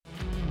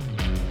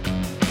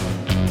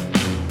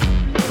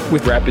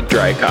With Rapid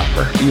Dry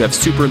Copper, you have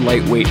super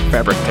lightweight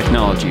fabric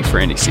technology for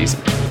any season.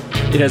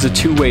 It has a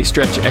 2-way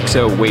Stretch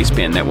XO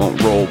waistband that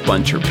won't roll,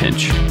 bunch, or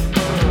pinch.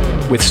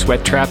 With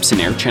sweat traps and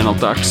air channel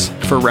ducts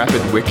for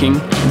rapid wicking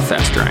and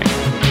fast drying.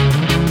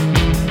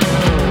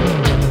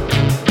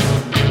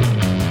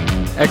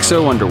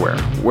 XO underwear.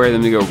 Wear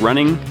them to go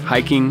running,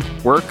 hiking,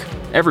 work,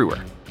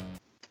 everywhere.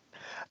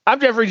 I'm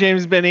Jeffrey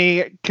James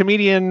Binney,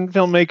 comedian,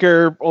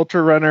 filmmaker,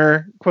 ultra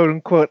runner, quote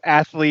unquote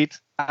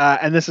athlete,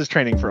 and this is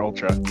Training for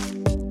Ultra.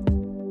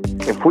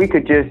 If we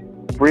could just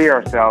free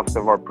ourselves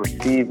of our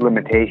perceived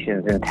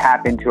limitations and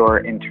tap into our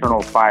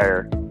internal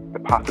fire, the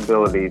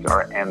possibilities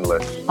are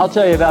endless. I'll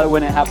tell you about it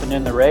when it happened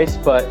in the race,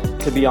 but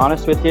to be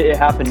honest with you, it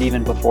happened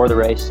even before the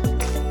race.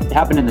 It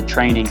happened in the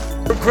training.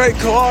 Great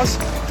cause.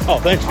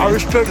 Oh, thanks, man. I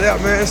respect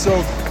that, man. So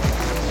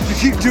you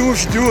keep doing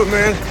what you do it,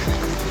 man.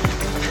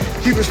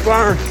 Keep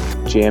inspiring.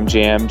 Jam,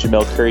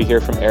 Jamil Curry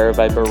here from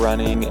AeroViper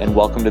Running, and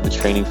welcome to the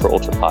Training for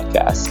Ultra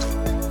podcast.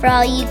 For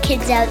all you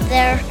kids out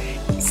there,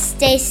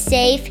 stay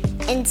safe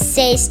and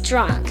stay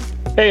strong.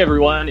 Hey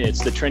everyone,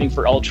 it's the Training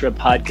for Ultra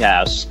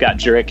podcast. Scott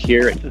Jurek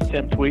here. This is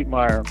Tim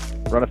Sweetmeyer.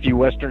 Run a few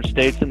Western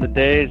states in the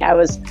day. I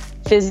was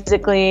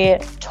physically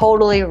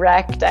totally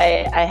wrecked.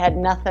 I had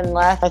nothing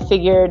left. I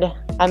figured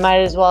I might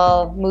as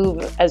well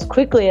move as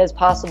quickly as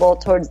possible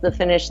towards the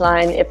finish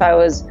line if I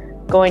was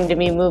going to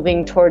be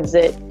moving towards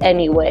it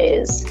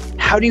anyways.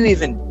 How do you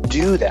even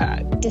do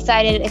that?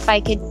 Decided if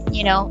I could,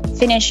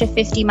 finish a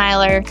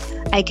 50-miler,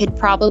 I could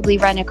probably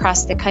run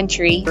across the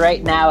country.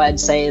 Right now, I'd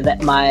say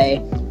that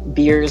my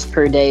beers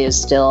per day is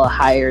still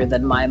higher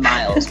than my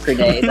miles per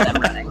day that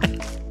I'm running.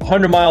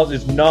 100 miles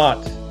is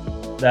not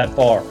that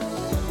far.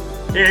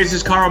 Hey, this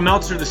is Carl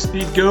Meltzer, the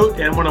Speed Goat,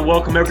 and I want to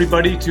welcome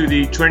everybody to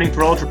the Training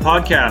for Ultra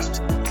podcast.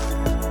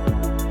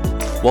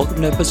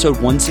 Welcome to episode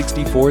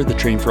 164 of the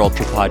Training for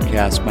Ultra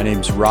podcast. My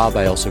name's Rob.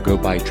 I also go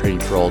by Training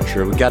for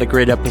Ultra. We got a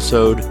great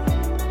episode.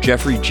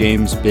 Jeffrey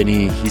James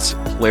Binney, he's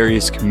a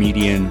hilarious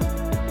comedian,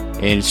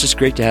 and it's just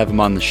great to have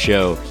him on the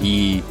show.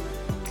 He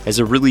has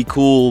a really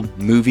cool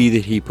movie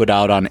that he put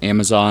out on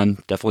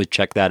Amazon. Definitely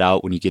check that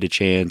out when you get a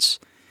chance.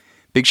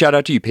 Big shout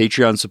out to you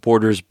Patreon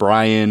supporters,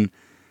 Brian,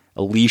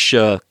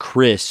 Alicia,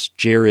 Chris,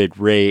 Jared,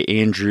 Ray,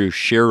 Andrew,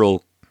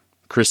 Cheryl,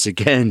 Chris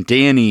again,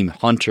 Danny,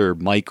 Hunter,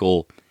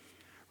 Michael.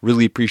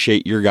 Really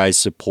appreciate your guys'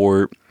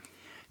 support.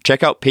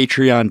 Check out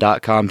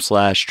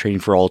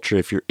patreon.com/trainingforultra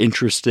if you're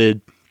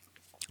interested.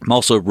 I'm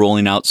also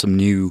rolling out some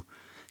new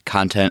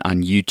content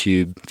on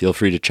YouTube. Feel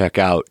free to check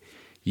out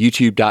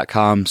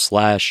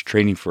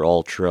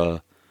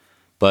youtube.com/trainingforultra.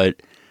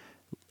 But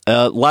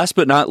last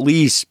but not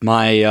least,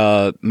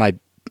 my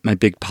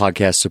big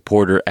podcast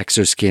supporter,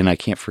 Exoskin. I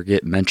can't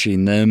forget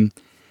mentioning them.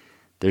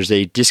 There's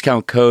a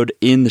discount code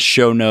in the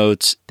show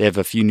notes. They have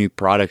a few new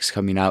products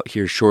coming out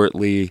here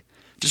shortly.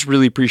 Just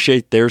really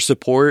appreciate their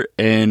support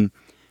and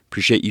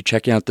appreciate you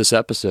checking out this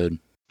episode.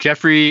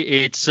 Jeffrey,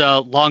 it's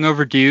long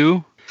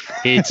overdue.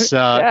 It's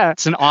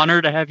It's an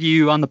honor to have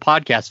you on the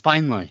podcast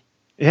finally.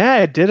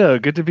 Yeah, ditto.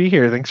 Good to be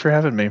here. Thanks for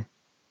having me.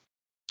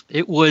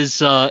 It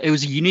was a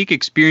unique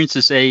experience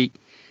to say,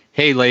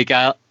 hey,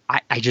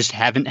 I just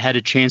haven't had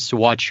a chance to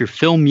watch your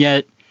film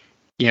yet.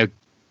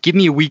 Give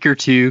me a week or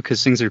two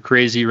because things are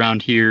crazy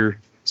around here,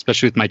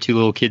 especially with my two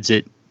little kids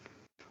that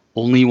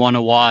only want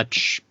to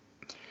watch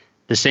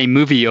the same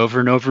movie over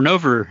and over and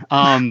over.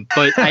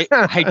 But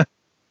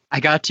I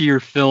got to your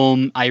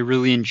film. I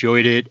really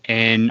enjoyed it,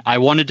 and I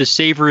wanted to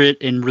savor it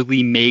and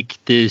really make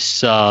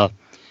this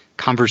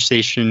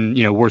conversation,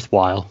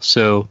 worthwhile.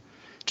 So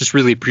just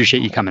really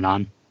appreciate you coming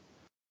on.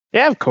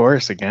 Yeah, of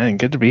course. Again,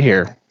 good to be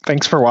here.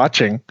 Thanks for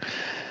watching.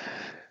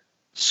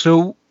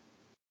 So,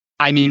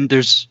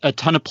 there's a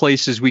ton of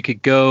places we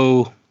could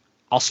go.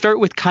 I'll start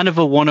with kind of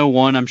a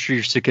 101. I'm sure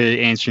you're sick of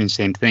answering the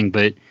same thing,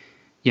 but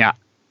yeah.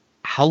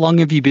 How long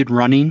have you been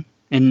running?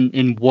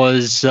 And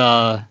was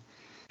were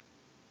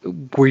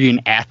you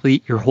an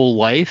athlete your whole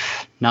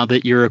life? Now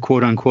that you're a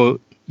quote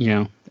unquote,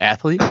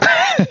 athlete?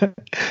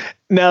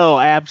 No,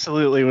 I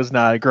absolutely was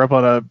not. I grew up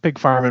on a pig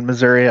farm in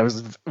Missouri. I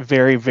was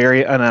very,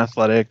 very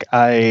unathletic.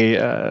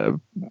 I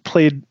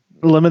played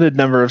limited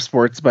number of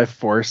sports by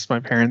force. My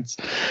parents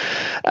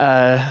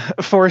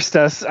forced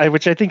us,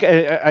 which I think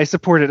I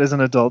supported as an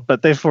adult,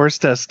 but they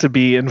forced us to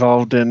be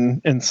involved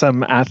in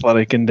some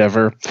athletic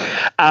endeavor.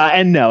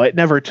 And no, it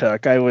never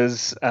took. I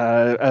was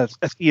a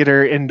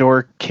theater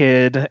indoor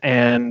kid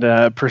and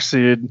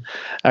pursued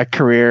a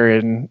career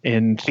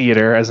in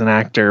theater as an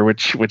actor,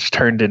 which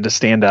turned into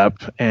stand-up.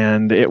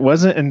 And it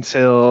wasn't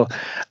until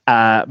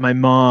my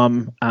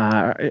mom,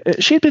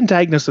 she had been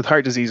diagnosed with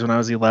heart disease when I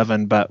was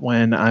 11, but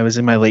when I was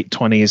in my late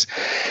 20s,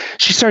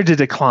 she started to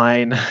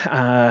decline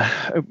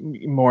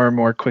more and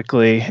more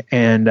quickly.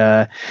 And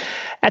at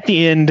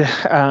the end,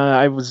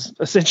 I was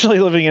essentially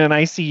living in an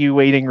ICU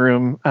waiting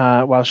room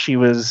while she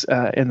was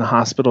in the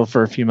hospital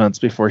for a few months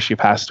before she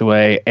passed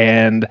away.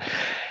 And,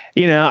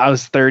 I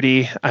was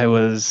 30. I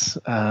was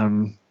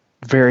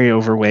very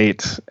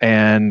overweight,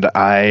 and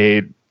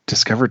I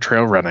discovered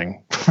trail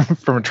running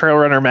from a Trail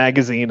Runner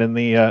magazine in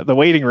the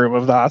waiting room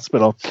of the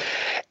hospital,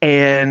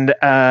 and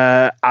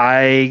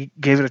I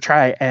gave it a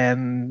try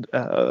and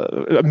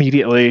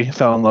immediately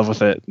fell in love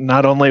with it.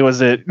 Not only was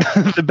it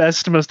the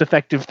best, most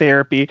effective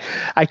therapy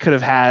I could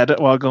have had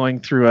while going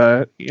through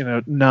a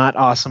not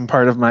awesome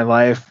part of my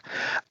life,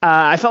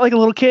 I felt like a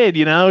little kid,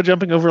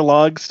 jumping over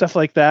logs, stuff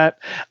like that,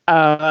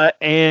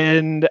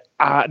 and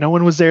no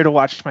one was there to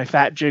watch my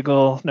fat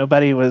jiggle.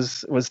 Nobody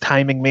was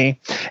timing me.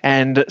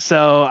 And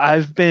so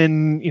I've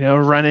been,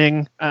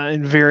 running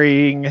in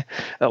varying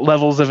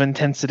levels of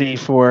intensity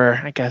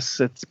for, I guess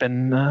it's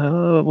been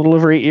a little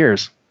over 8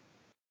 years.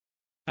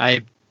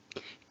 I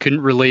couldn't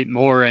relate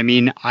more. I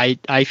mean,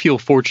 I feel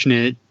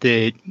fortunate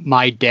that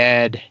my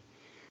dad, I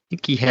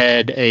think he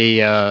had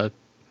a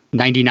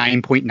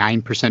 99.9%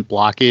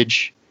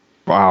 blockage.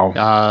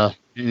 Wow.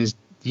 It was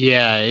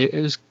I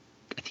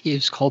think it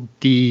was called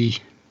it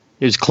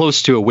was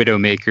close to a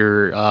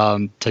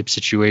Widowmaker type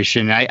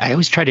situation. I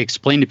always try to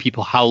explain to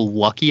people how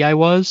lucky I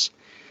was.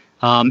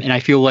 And I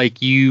feel like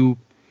you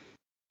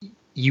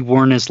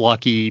weren't as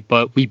lucky,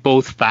 but we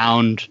both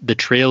found the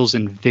trails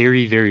in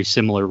very, very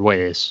similar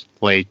ways.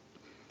 Like,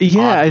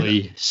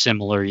 oddly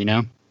similar,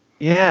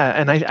 Yeah,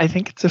 and I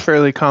think it's a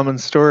fairly common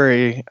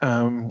story.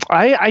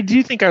 I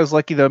do think I was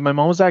lucky, though. My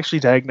mom was actually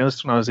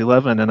diagnosed when I was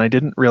 11, and I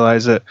didn't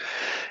realize it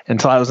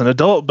until I was an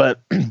adult. But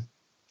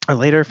I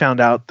later found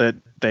out that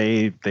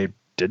they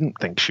didn't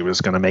think she was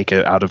going to make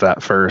it out of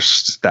that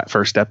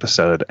first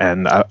episode,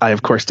 and I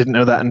of course didn't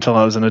know that until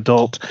I was an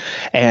adult,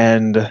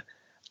 and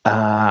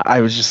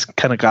I was just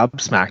kind of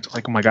gobsmacked,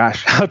 like, oh my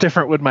gosh, how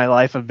different would my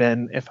life have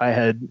been if I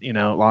had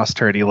lost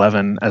her at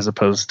 11 as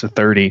opposed to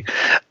 30.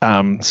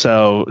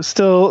 So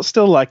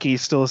still lucky,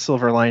 still a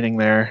silver lining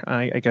there.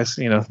 I guess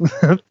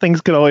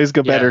things could always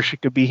go better. She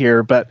could be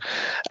here, but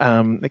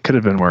it could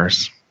have been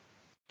worse.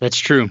 That's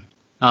true.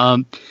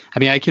 I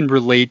mean, I can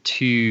relate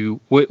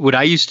to what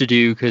I used to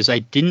do, because I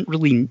didn't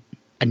really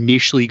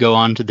initially go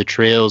onto the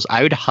trails.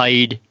 I would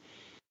hide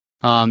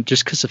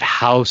just because of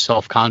how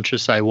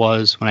self-conscious I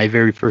was when I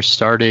very first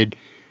started.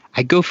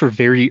 I'd go for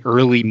very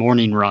early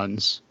morning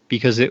runs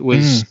because it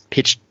was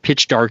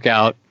pitch dark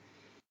out.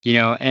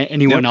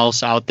 Anyone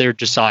else out there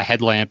just saw a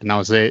headlamp and that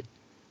was it.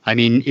 I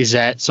mean, is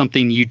that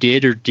something you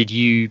did, or did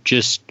you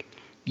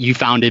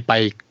found it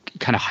by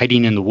kind of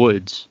hiding in the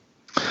woods?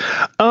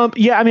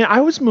 Yeah, I mean,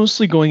 I was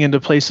mostly going into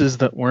places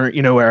that weren't,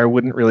 where I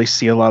wouldn't really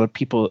see a lot of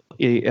people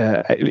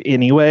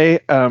anyway.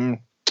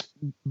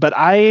 But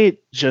I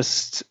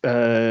just,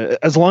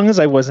 as long as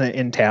I wasn't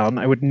in town,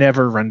 I would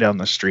never run down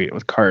the street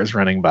with cars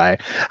running by.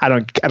 I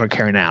don't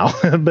care now,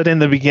 but in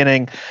the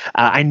beginning,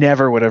 I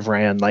never would have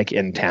ran like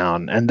in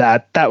town, and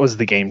that was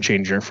the game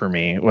changer for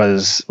me.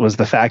 Was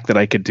the fact that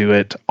I could do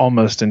it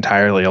almost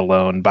entirely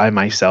alone by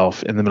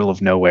myself in the middle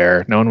of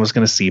nowhere. No one was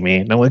going to see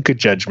me. No one could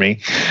judge me.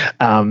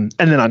 And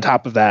then on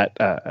top of that,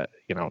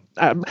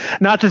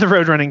 not that the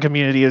road running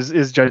community is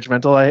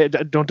judgmental. I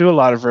don't do a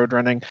lot of road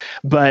running,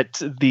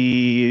 but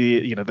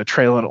the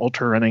trail and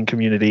ultra running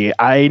community,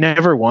 I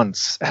never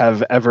once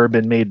have ever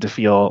been made to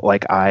feel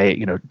like I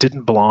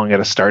didn't belong at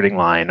a starting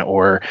line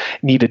or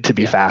needed to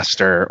be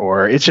faster,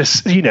 or it's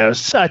just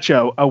such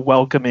a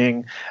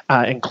welcoming,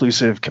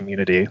 inclusive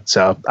community.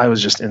 So I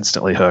was just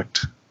instantly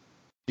hooked.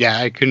 Yeah,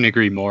 I couldn't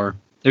agree more.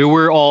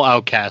 We're all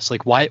outcasts.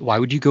 Like, why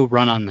would you go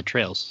run on the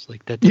trails?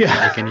 Like, that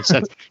doesn't make any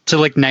sense to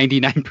like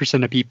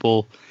 99% of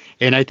people.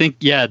 And I think,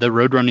 the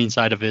road running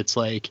side of it's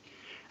like,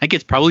 I think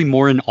it's probably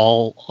more in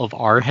all of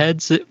our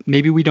heads that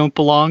maybe we don't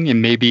belong,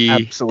 and maybe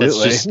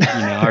absolutely that's just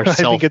ourselves.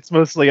 I think it's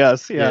mostly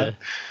us. Yeah.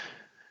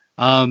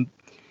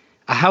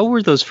 How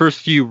were those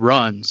first few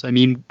runs? I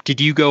mean, did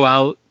you go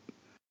out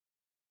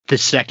the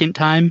second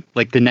time,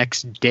 like the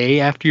next day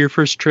after your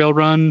first trail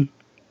run?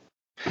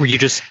 Were you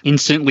just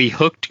instantly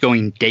hooked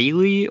going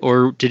daily,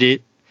 or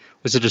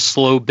was it a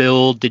slow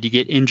build? Did you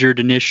get injured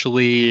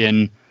initially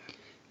and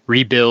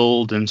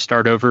rebuild and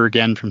start over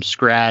again from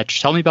scratch?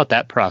 Tell me about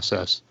that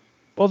process.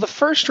 Well, the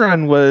first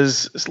run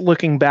was,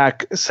 looking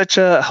back, such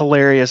a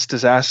hilarious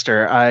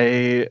disaster.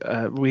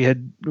 We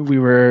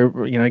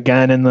were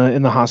again in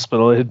the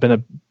hospital. It had been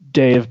a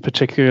day of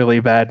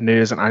particularly bad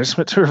news, and I just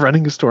went to a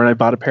running store and I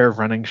bought a pair of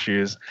running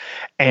shoes,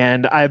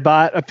 and I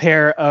bought a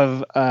pair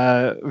of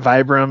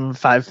Vibram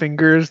 5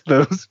 Fingers,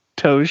 those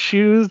toe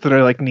shoes that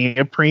are like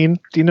neoprene.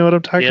 Do you know what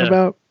I'm talking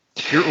about?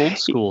 You're old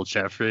school,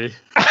 Jeffrey.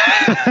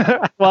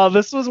 Well,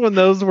 this was when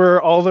those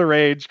were all the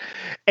rage.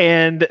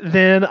 And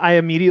then I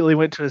immediately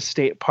went to a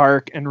state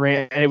park and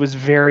ran, and it was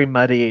very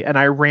muddy. And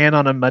I ran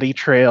on a muddy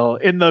trail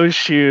in those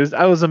shoes.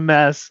 I was a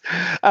mess.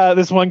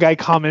 This one guy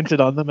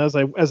commented on them as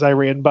I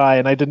ran by,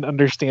 and I didn't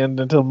understand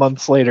until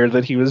months later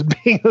that he was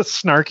being a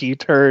snarky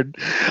turd.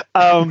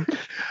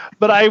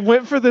 But I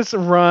went for this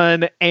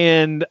run,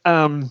 and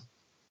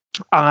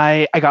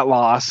I got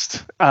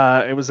lost.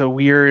 It was a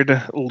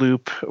weird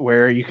loop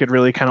where you could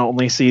really kind of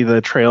only see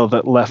the trail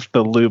that left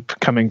the loop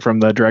coming from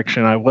the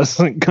direction I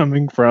wasn't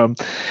coming from.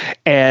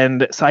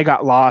 And so I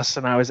got lost,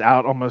 and I was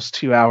out almost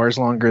 2 hours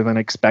longer than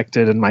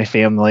expected. And my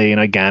family,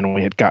 and again,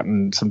 we had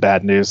gotten some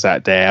bad news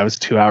that day. I was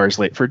 2 hours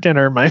late for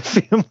dinner. My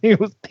family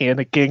was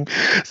panicking.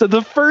 So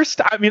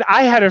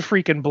I had a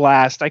freaking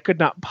blast. I could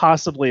not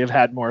possibly have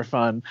had more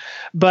fun,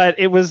 but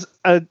it was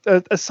a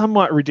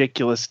somewhat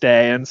ridiculous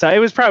day. And so it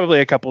was probably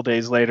a couple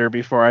days later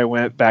before I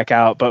went back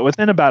out. But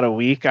within about a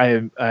week,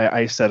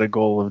 I set a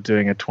goal of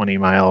doing a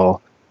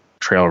 20-mile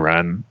trail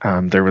run.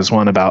 There was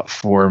one about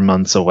 4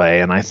 months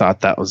away, and I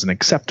thought that was an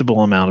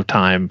acceptable amount of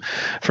time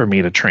for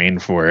me to train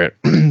for it.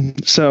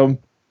 So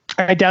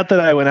I doubt that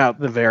I went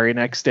out the very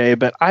next day,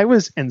 but I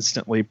was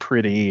instantly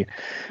pretty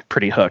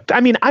hooked.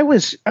 I mean, I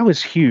was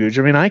huge.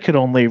 I mean, I could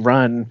only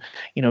run,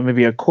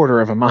 maybe a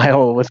quarter of a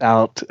mile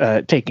without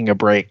taking a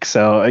break.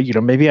 So,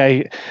 maybe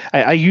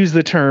I use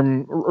the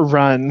term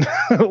run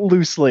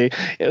loosely.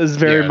 It was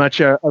very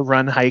much a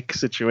run hike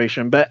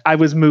situation, but I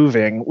was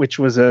moving, which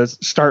was a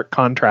stark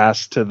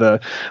contrast to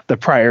the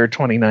prior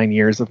 29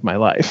 years of my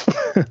life.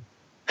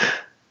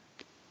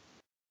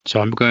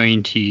 So I'm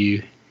going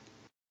to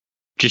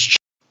just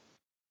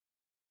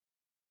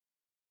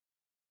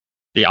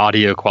the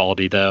audio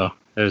quality, though.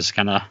 It was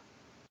kind of...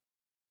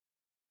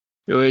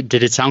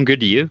 Did it sound good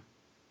to you?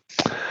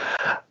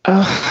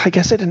 I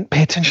guess I didn't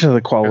pay attention to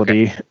the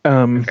quality.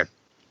 Okay.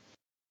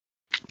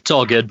 It's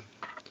all good.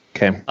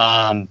 Okay.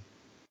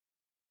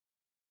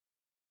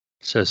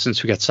 So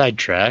since we got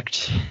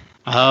sidetracked...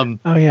 oh,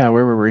 yeah.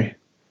 Where were we?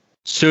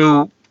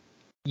 So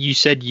you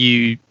said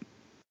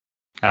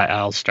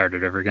I'll start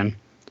it over again.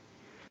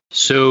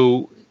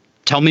 So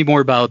tell me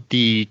more about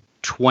the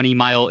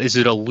 20-mile. Is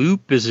it a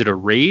loop? Is it a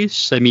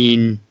race? I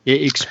mean,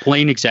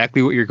 explain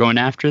exactly what you're going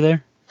after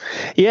there.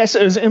 Yes,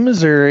 it was in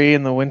Missouri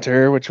in the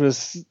winter, which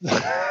was,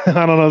 I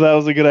don't know if that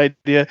was a good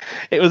idea.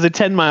 It was a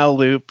 10-mile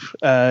loop.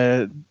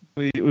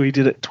 We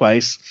did it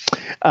twice.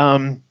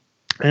 And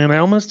I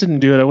almost didn't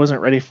do it. I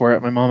wasn't ready for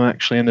it. My mom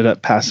actually ended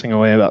up passing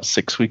away about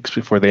 6 weeks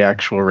before the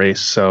actual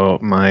race. So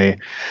my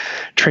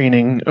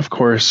training, of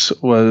course,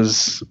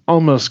 was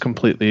almost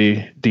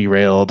completely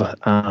derailed.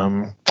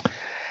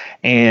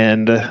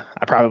 And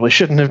I probably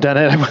shouldn't have done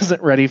it. I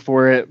wasn't ready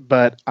for it,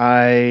 but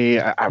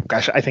I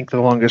think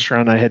the longest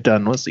run I had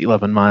done was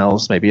 11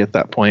 miles, maybe at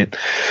that point.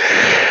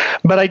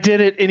 But I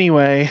did it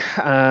anyway.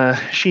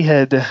 She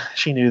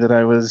knew that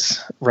I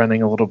was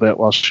running a little bit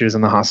while she was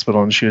in the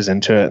hospital, and she was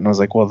into it. And I was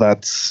like, well,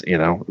 that's,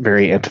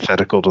 very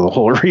antithetical to the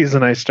whole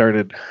reason I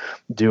started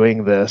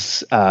doing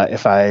this.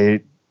 If I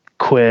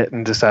quit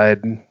and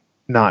decide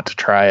not to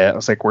try it, I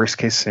was like, worst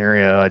case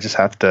scenario, I just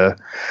have to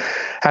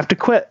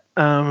quit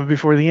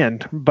before the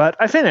end. But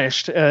I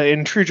finished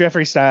in true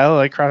Jeffrey style.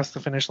 I crossed the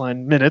finish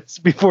line minutes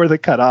before the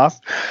cutoff.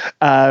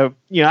 I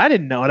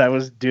didn't know what I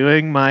was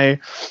doing. My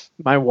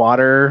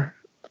water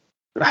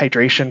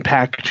hydration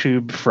pack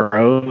tube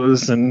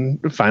froze, and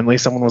finally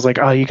someone was like,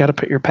 oh, you got to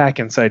put your pack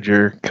inside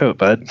your coat,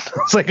 bud. I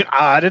was like,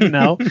 I didn't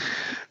know.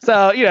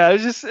 So,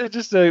 it was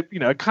just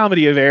a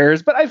comedy of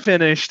errors, but I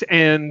finished,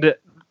 and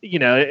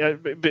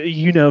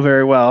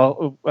very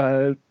well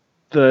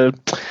the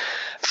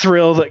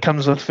thrill that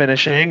comes with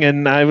finishing,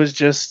 and I was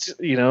just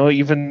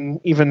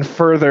even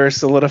further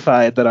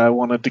solidified that I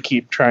wanted to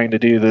keep trying to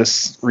do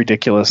this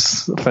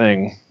ridiculous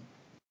thing.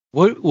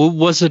 What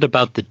was it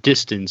about the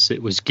distance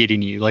that was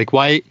getting you? Like,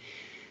 why?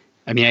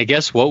 I mean, I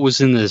guess what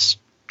was in this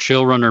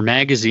Trail Runner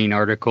magazine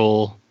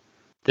article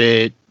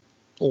that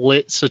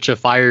lit such a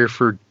fire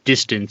for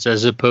distance,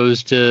 as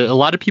opposed to a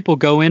lot of people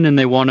go in and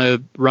they want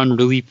to run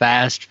really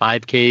fast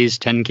 5Ks,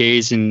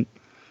 10Ks, and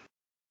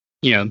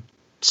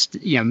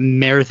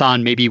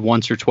marathon maybe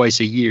once or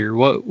twice a year.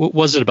 What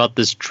was it about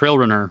this Trail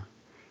Runner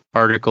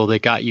article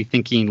that got you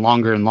thinking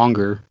longer and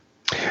longer?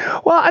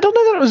 Well, I don't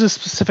know that it was a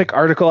specific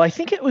article. I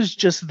think it was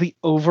just the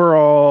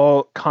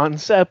overall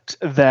concept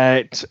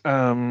that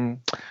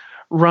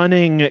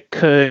running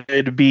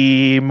could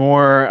be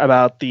more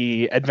about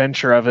the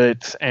adventure of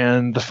it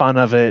and the fun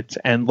of it,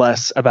 and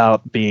less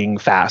about being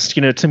fast.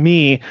 To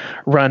me,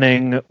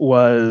 running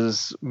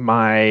was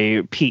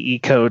my PE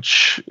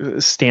coach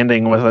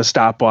standing with a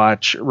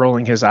stopwatch,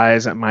 rolling his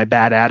eyes at my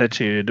bad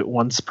attitude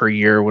once per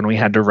year when we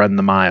had to run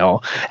the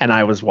mile, and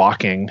I was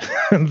walking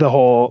the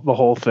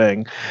whole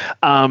thing.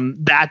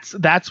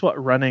 That's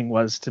what running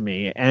was to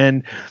me.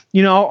 And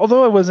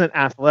although I wasn't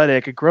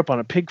athletic, I grew up on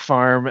a pig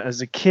farm. As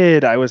a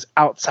kid, I was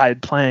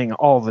outside playing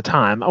all the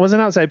time. I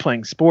wasn't outside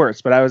playing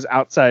sports, but I was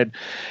outside,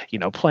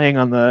 playing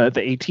on the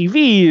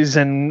ATVs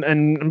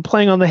and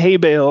playing on the hay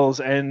bales,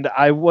 and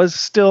I was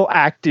still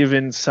active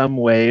in some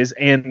ways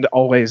and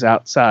always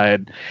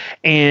outside.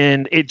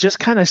 And it just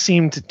kind of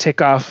seemed to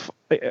tick off,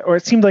 or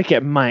it seemed like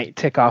it might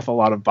tick off a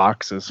lot of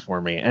boxes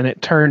for me. And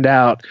it turned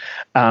out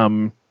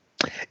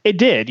it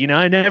did.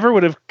 I never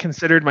would have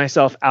considered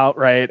myself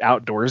outright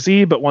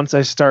outdoorsy, but once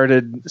I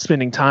started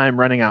spending time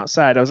running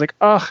outside, I was like,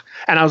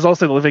 and I was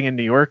also living in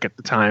New York at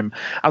the time.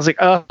 I was like,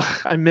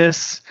 I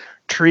miss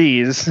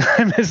trees.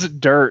 I miss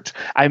dirt.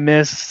 I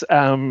miss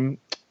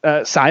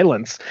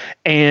silence.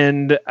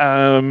 And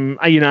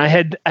I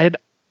had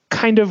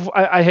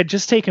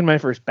just taken my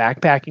first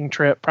backpacking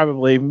trip,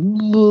 probably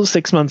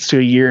 6 months to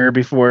a year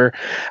before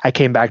I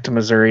came back to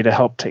Missouri to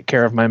help take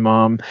care of my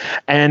mom.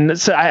 And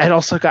so I had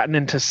also gotten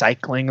into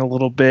cycling a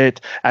little bit,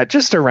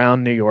 just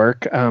around New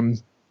York.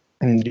 And,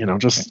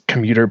 just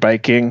commuter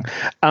biking.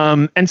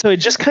 And so it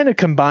just kind of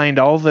combined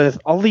all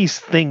these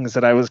things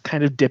that I was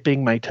kind of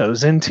dipping my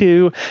toes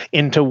into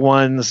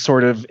one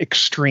sort of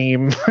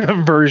extreme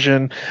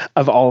version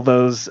of all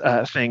those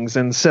things.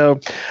 And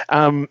so,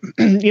 I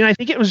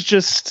think it was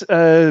just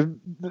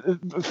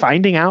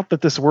finding out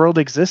that this world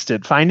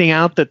existed, finding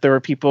out that there were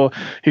people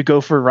who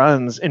go for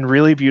runs in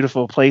really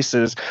beautiful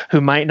places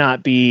who might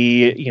not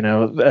be,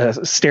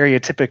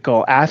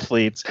 stereotypical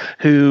athletes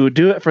who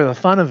do it for the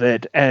fun of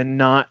it and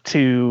not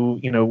to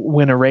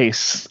win a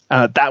race.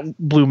 That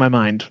blew my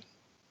mind.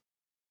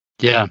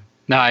 Yeah,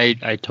 no,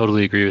 I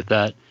totally agree with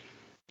that.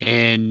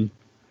 And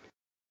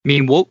I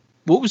mean, what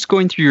was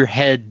going through your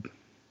head?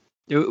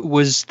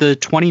 Was the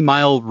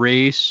 20-mile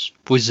race,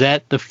 was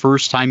that the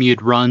first time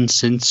you'd run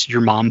since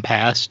your mom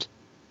passed?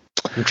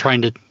 I'm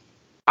trying to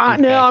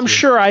no, I'm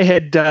sure I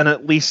had done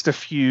at least a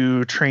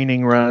few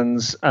training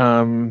runs.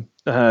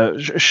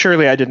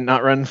 Surely I did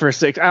not run for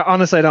 6.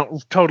 Honestly, I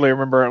don't totally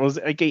remember. It was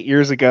like 8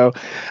 years ago.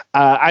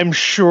 I'm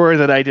sure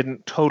that I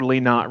didn't totally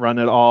not run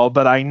at all,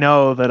 but I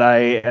know that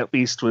I at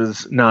least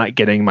was not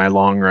getting my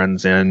long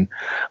runs in.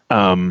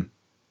 And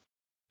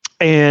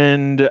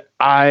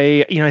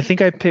I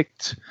think I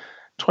picked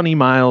 20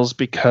 miles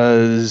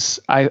because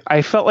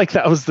I felt like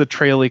that was the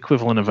trail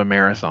equivalent of a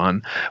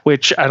marathon,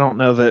 which I don't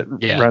know that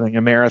running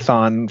a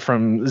marathon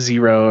from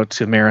 0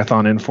 to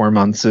marathon in 4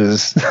 months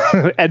is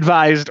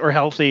advised or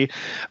healthy.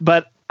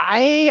 But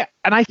I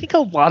think a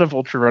lot of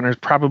ultra runners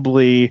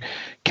probably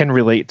can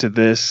relate to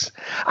this.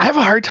 I have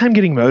a hard time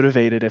getting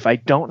motivated if I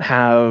don't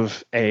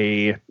have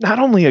not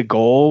only a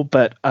goal,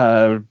 but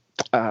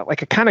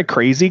like a kind of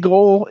crazy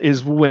goal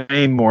is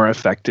way more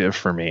effective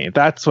for me.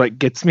 That's what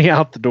gets me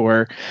out the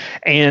door.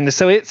 And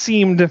so it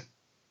seemed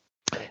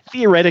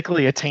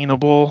theoretically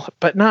attainable,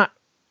 but not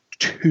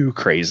too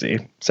crazy.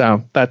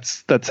 So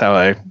that's how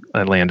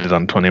I landed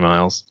on 20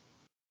 miles.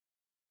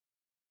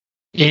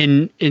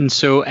 And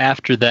so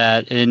after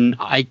that, and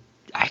I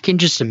can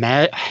just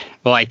imagine,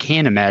 well, I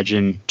can't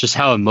imagine just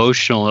how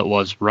emotional it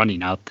was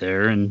running out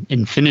there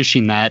and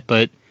finishing that.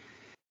 But,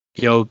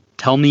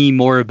 tell me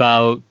more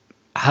about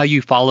how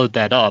you followed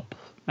that up.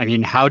 I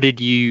mean, how did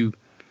you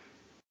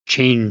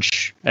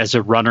change as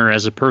a runner,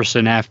 as a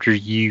person, after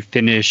you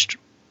finished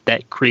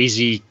that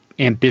crazy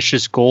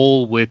ambitious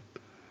goal with,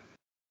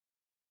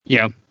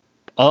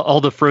 all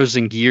the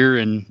frozen gear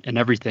and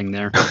everything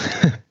there?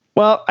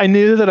 Well, I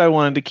knew that I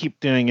wanted to keep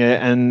doing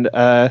it. And,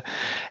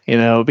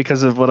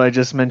 because of what I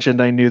just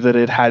mentioned, I knew that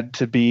I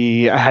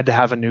had to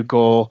have a new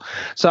goal.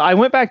 So I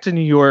went back to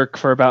New York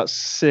for about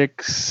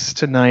 6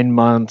 to 9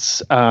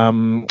 months.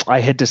 I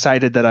had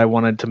decided that I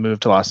wanted to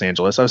move to Los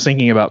Angeles. I was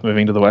thinking about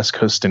moving to the West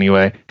Coast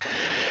anyway.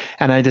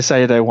 And I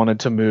decided I wanted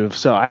to move.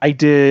 So I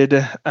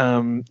did,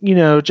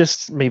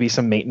 just maybe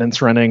some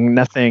maintenance running,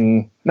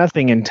 nothing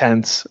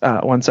intense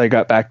once I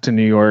got back to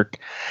New York.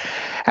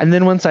 And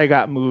then once I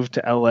got moved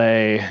to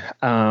LA,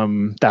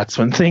 that's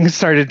when things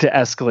started to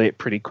escalate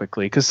pretty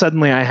quickly because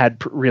suddenly I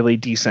had really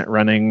decent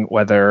running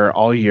weather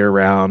all year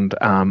round.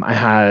 I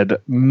had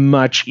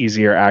much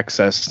easier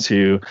access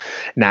to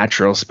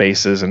natural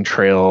spaces and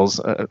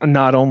trails,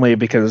 not only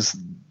because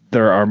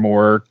there are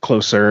more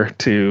closer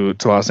to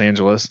Los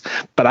Angeles,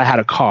 but I had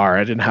a car.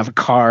 I didn't have a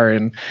car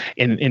in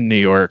New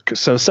York.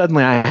 So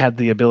suddenly I had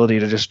the ability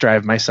to just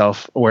drive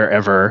myself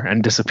wherever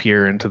and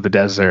disappear into the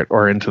desert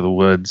or into the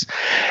woods.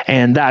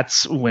 And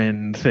that's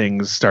when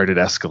things started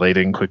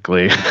escalating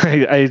quickly.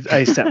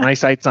 I set my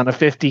sights on a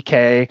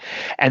 50K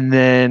and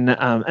then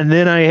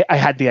I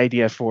had the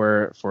idea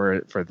for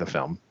the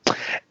film.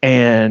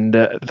 And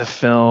the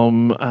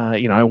film,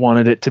 I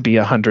wanted it to be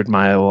 100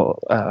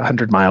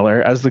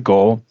 miler as the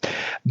goal,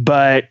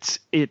 but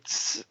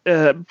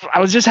I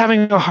was just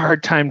having a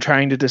hard time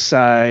trying to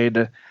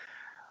decide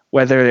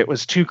whether it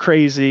was too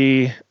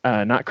crazy,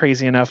 not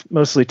crazy enough,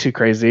 mostly too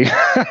crazy.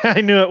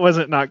 I knew it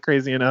wasn't not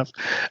crazy enough.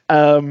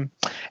 And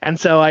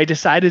so I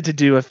decided to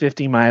do a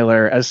 50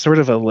 miler as sort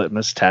of a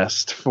litmus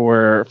test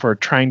for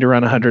trying to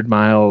run 100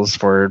 miles,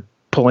 for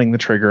pulling the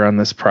trigger on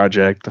this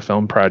project, the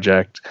film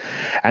project.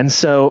 And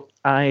so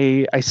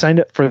I signed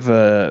up for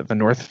the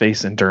North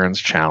Face Endurance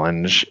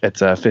Challenge.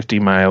 It's a 50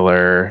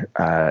 miler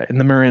in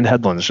the Marin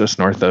Headlands, just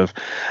north of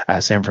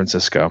San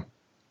Francisco.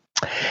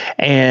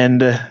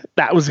 And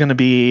that was going to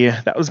be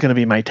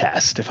my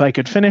test. If I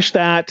could finish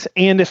that,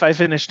 and if I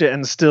finished it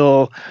and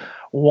still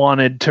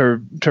wanted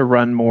to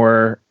run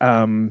more,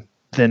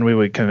 then we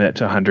would commit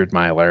to 100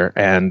 miler.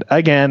 And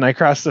again, I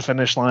crossed the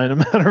finish line a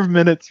matter of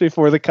minutes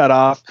before the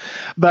cutoff,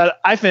 but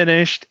I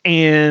finished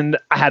and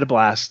I had a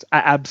blast. I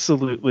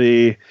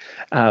absolutely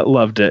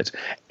loved it.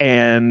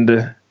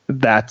 And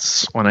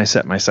that's when I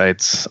set my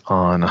sights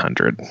on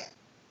 100.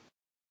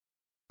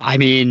 I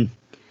mean,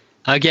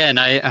 Again,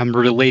 I'm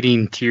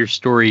relating to your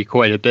story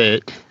quite a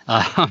bit.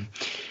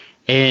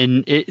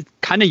 And it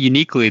kind of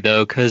uniquely,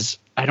 though, because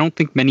I don't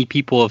think many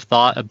people have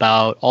thought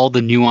about all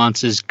the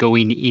nuances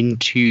going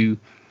into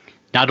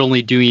not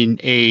only doing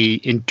a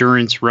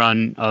endurance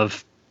run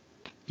of,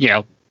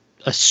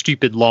 a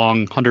stupid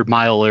long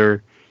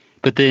 100-miler,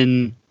 but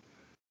then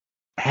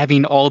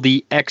having all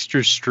the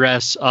extra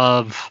stress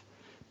of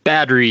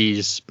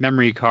batteries,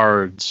 memory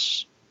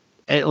cards,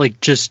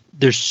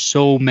 there's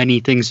so many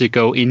things that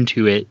go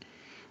into it.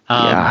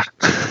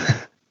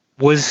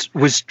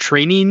 Was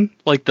training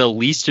like the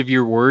least of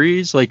your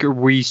worries? Like,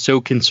 were you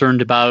so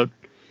concerned about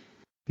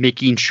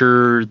making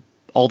sure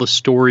all the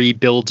story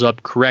builds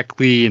up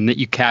correctly and that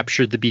you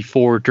captured the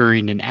before,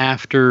 during, and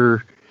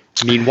after?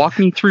 I mean, walk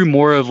me through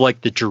more of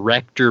like the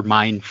director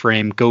mind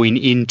frame going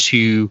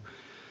into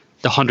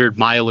the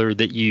 100-miler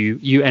that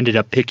you ended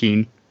up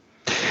picking.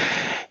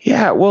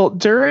 Yeah, well,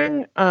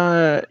 during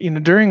the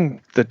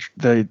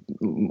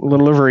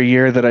little over a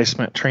year that I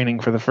spent training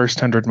for the first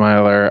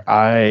 100-miler,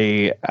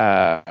 I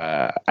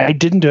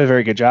didn't do a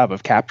very good job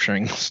of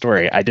capturing the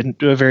story. I didn't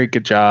do a very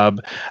good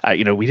job.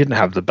 We didn't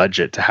have the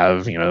budget to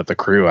have the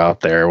crew out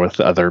there with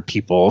other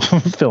people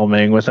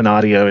filming with an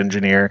audio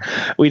engineer.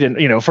 We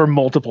didn't, for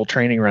multiple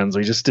training runs,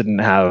 we didn't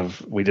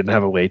have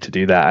a way to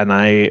do that, and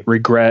I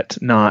regret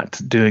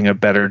not doing a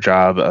better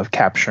job of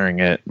capturing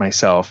it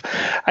myself.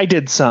 I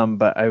did some,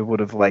 but I would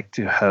have liked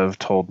to have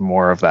told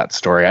more of that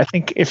story. I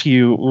think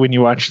when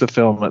you watch the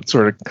film, it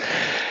sort of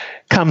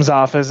comes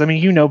off as,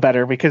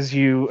 better because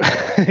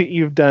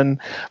you've done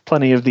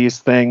plenty of these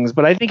things,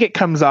 but I think it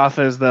comes off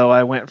as though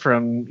I went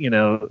from,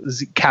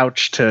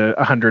 couch to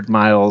 100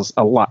 miles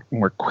a lot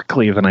more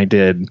quickly than I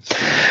did.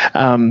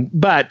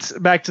 But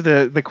back to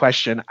the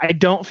question, I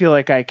don't feel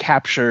like I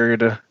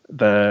captured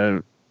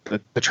the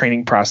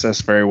training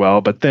process very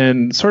well, but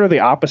then sort of the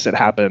opposite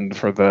happened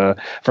for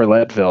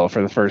Leadville,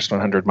 for the first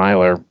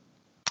 100-miler.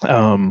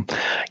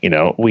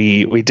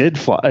 We did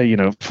fly,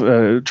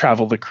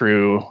 travel the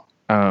crew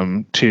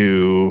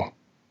to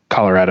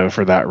Colorado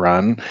for that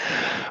run.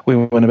 We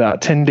went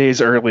about 10 days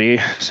early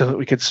so that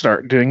we could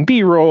start doing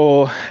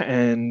B-roll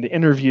and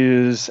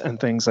interviews and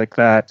things like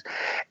that.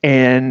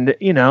 And,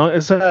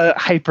 it's a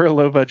hyper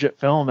low budget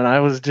film, and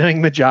I was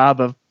doing the job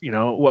of,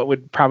 what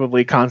would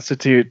probably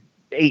constitute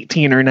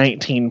 18 or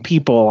 19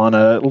 people on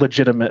a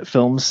legitimate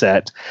film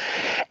set.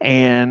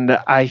 And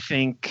I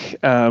think,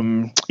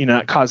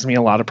 it caused me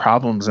a lot of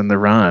problems in the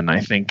run. I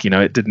think,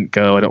 it didn't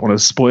go, I don't want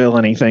to spoil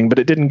anything, but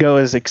it didn't go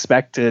as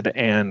expected.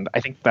 And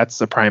I think that's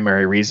the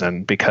primary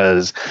reason,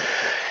 because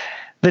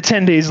the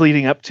 10 days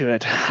leading up to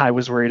it, I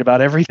was worried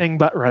about everything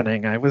but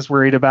running. I was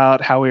worried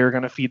about how we were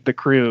going to feed the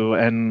crew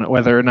and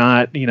whether or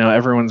not,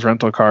 everyone's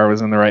rental car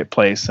was in the right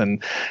place.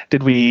 And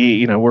did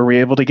we, were we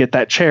able to get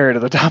that chair to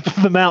the top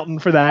of the mountain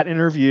for that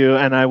interview?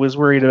 And I was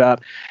worried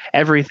about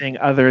everything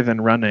other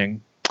than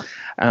running.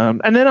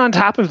 And then on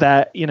top of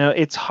that,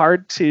 it's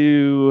hard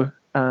to,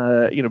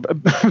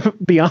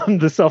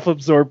 beyond the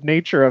self-absorbed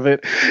nature of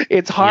it,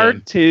 it's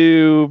hard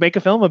to make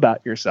a film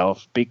about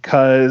yourself,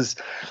 because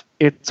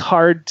it's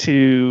hard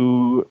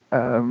to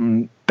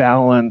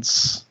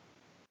balance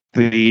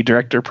the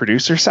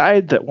director-producer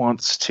side that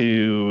wants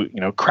to,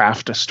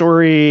 craft a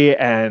story,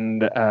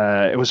 and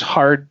it was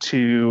hard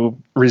to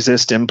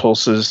resist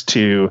impulses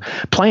to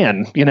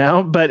plan,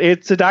 but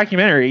it's a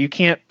documentary. You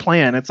can't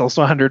plan. It's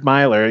also a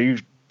 100-miler. You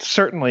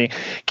certainly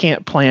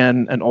can't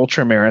plan an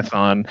ultra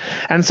marathon.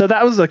 And so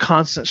that was a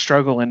constant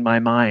struggle in my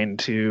mind,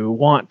 to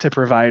want to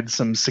provide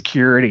some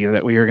security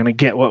that we were going to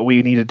get what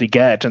we needed to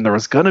get. And there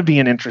was going to be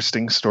an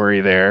interesting story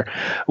there,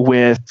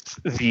 with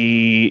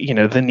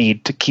the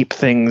need to keep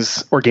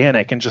things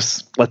organic and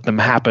just let them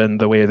happen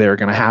the way they were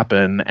going to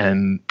happen,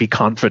 and be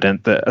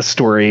confident that a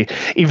story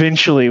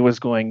eventually was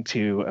going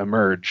to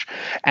emerge.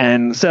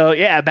 And so,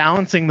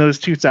 balancing those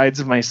two sides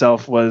of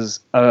myself was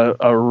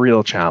a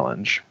real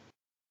challenge.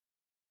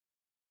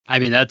 I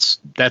mean, that's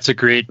a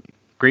great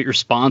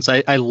response.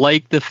 I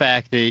like the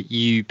fact that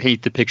you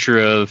paint the picture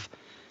of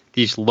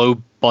these low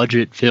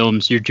budget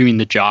films. You're doing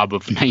the job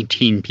of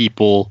 19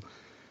 people.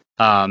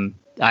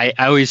 I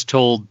always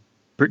told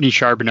Brittany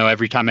Charbonneau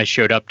every time I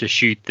showed up to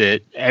shoot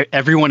that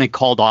everyone had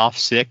called off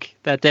sick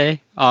that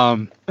day.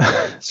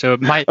 So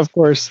it might, of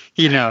course,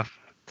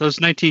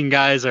 those 19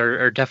 guys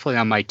are definitely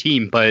on my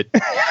team, but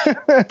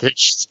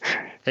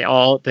they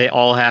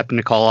all happen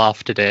to call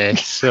off today.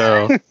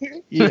 So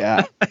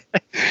yeah,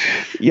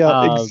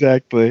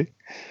 exactly.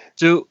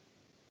 So,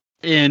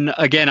 and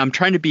again, I'm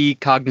trying to be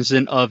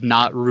cognizant of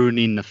not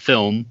ruining the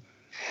film.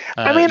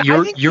 I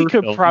think you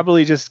could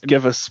probably just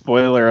give a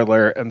spoiler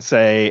alert and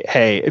say,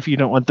 hey, if you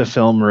don't want the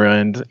film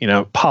ruined,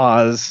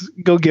 pause,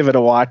 go give it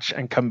a watch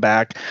and come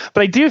back.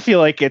 But I do feel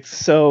like it's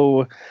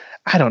so,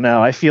 I don't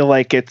know. I feel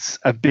like it's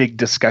a big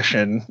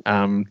discussion,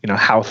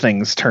 how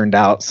things turned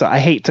out. So I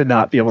hate to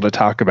not be able to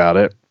talk about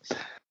it.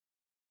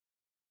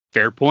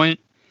 Fair point.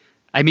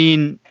 I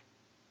mean,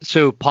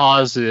 so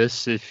pause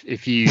this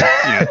if you,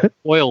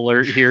 spoil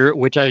alert here,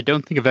 which I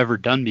don't think I've ever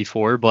done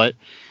before, but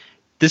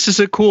this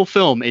is a cool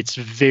film. It's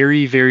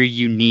very, very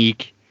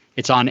unique.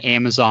 It's on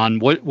Amazon.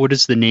 What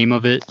is the name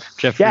of it,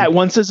 Jeffrey? Yeah,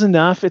 Once Is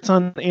Enough. It's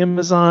on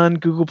Amazon,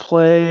 Google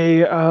Play.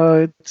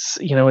 It's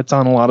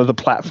on a lot of the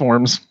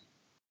platforms.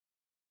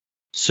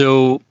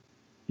 So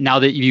now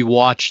that you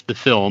watched the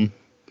film,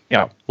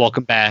 yeah,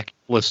 welcome back,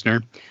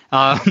 listener.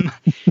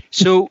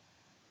 So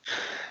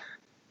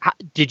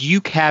did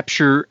you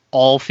capture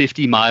all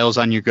 50 miles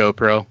on your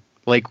GoPro?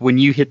 Like when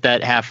you hit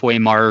that halfway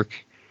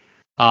mark,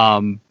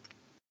 were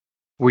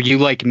you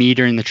like me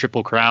during the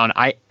Triple Crown?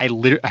 I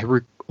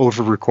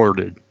over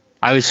recorded.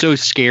 I was so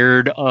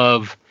scared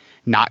of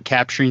not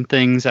capturing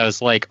things. I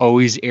was like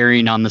always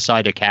erring on the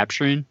side of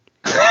capturing.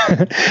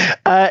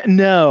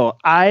 No,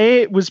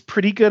 I was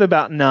pretty good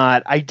about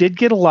not. I did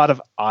get a lot of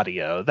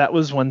audio. That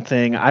was one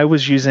thing. I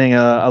was using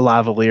a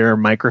lavalier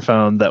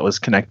microphone that was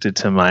connected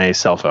to my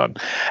cell phone,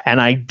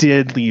 and I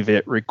did leave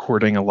it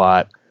recording a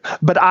lot.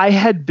 But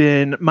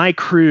my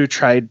crew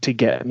tried to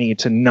get me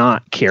to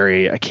not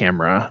carry a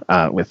camera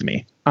with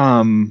me.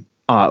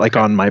 Like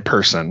on my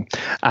person.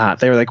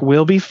 They were like,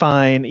 we'll be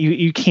fine.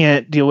 You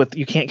can't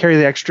carry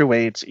the extra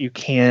weights. You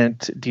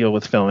can't deal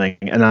with filming.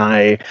 And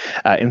I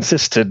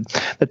insisted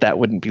that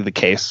wouldn't be the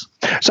case.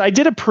 So I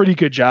did a pretty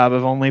good job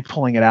of only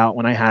pulling it out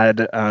when I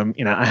had,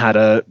 I had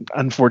a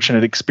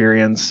unfortunate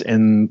experience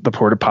in the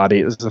porta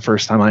potty. It was the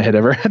first time I had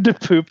ever had to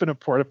poop in a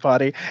porta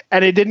potty,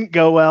 and it didn't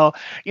go well.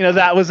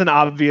 That was an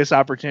obvious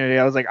opportunity.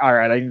 I was like, all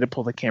right, I need to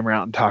pull the camera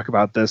out and talk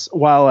about this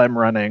while I'm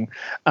running.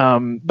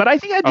 But I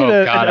think I did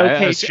an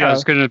okay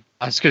job.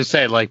 I was gonna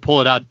say, like,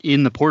 pull it out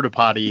in the porta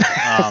potty.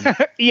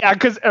 Yeah,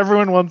 because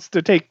everyone wants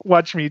to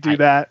watch me do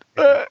that.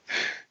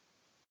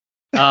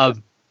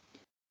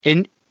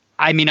 And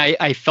I mean,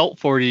 I felt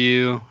for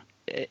you.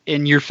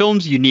 And your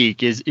film's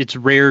unique. It's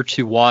rare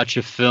to watch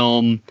a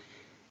film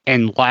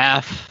and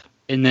laugh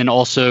and then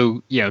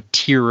also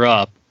tear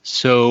up.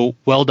 So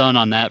well done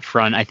on that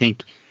front. I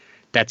think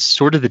that's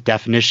sort of the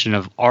definition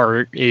of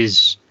art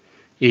is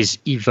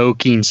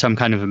evoking some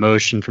kind of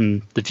emotion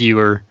from the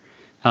viewer.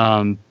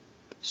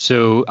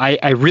 So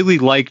I really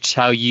liked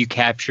how you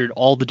captured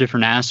all the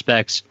different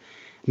aspects.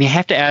 I mean, I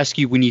have to ask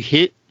you, when you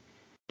hit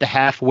the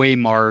halfway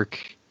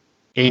mark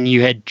and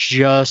you had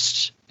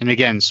and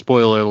again,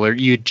 spoiler alert,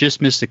 you had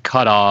just missed the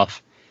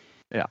cutoff.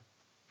 Yeah.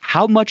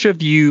 How much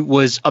of you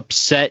was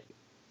upset,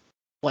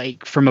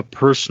 like from a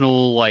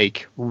personal,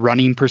 like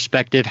running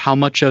perspective? How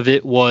much of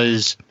it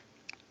was,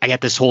 I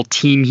got this whole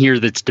team here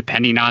that's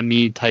depending on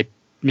me type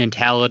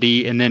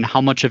mentality? And then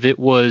how much of it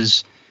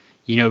was,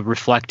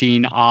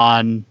 reflecting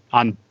on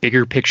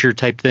bigger picture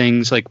type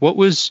things? Like what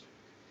was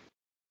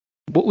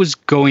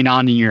going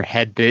on in your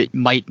head that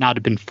might not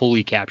have been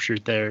fully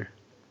captured there?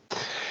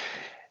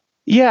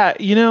 Yeah,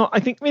 I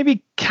think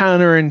maybe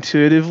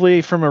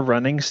counterintuitively from a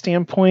running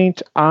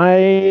standpoint,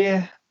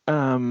 I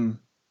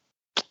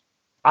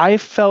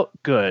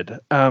felt good.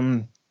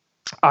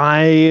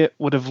 I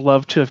would have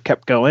loved to have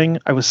kept going.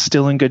 I was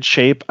still in good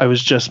shape. I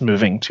was just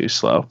moving too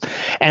slow.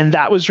 And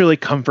that was really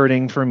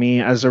comforting for me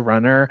as a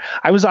runner.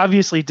 I was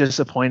obviously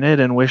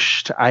disappointed and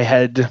wished I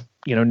had,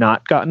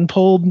 not gotten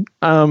pulled.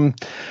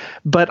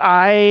 But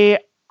I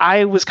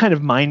was kind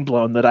of mind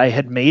blown that I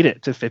had made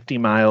it to 50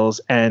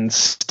 miles and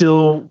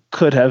still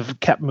could have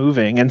kept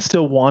moving and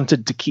still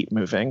wanted to keep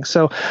moving.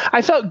 So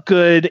I felt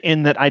good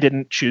in that I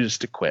didn't choose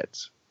to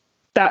quit.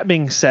 That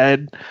being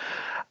said,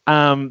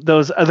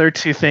 those other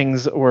two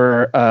things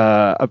were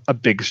a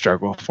big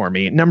struggle for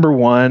me. Number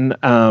one,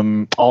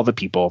 all the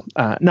people.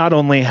 Not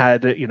only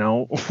had,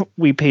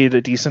 we paid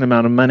a decent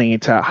amount of money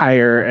to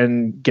hire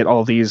and get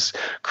all these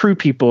crew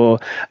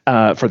people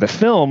for the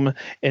film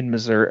in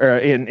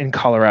Missouri, in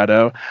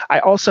Colorado. I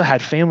also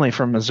had family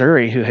from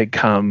Missouri who had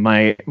come.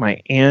 My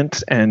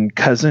aunt and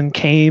cousin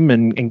came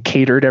and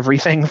catered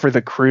everything for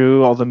the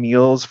crew, all the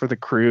meals for the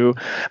crew.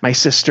 My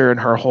sister and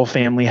her whole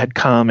family had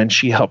come, and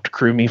she helped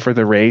crew me for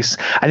the race.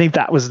 I think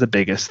that was the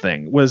biggest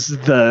thing, was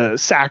the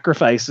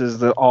sacrifices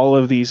that all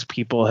of these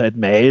people had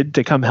made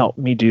to come help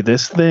me do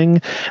this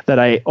thing that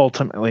I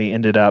ultimately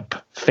ended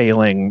up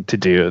failing to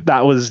do.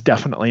 That was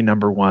definitely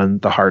number one,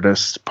 the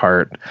hardest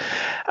part.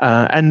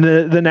 And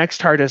the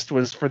next hardest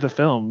was for the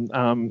film,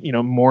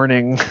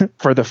 mourning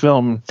for the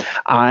film.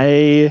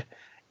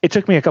 It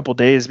took me a couple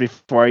days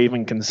before I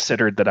even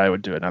considered that I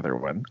would do another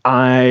one.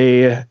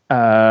 I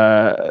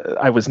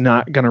was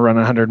not going to run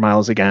 100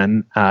 miles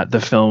again. The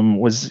film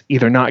was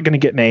either not going to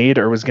get made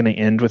or was going to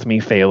end with me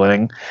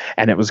failing,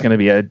 and it was going to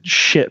be a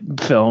shit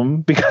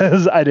film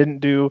because I didn't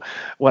do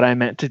what I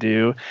meant to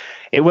do.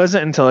 It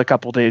wasn't until a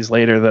couple days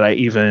later that I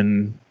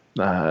even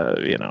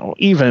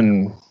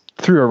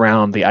threw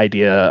around the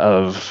idea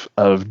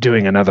of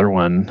doing another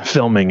one,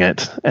 filming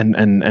it,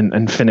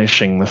 and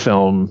finishing the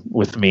film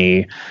with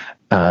me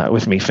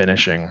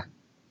finishing.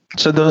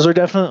 So those are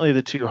definitely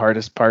the two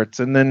hardest parts.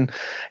 And then,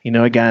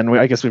 again,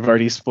 I guess we've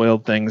already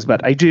spoiled things,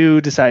 but I do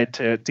decide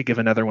to give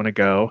another one a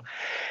go.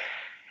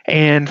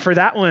 And for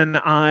that one,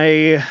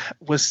 I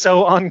was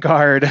so on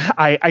guard.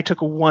 I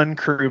took one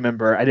crew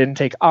member. I didn't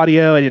take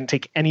audio. I didn't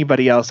take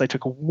anybody else. I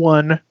took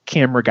one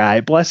camera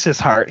guy. Bless his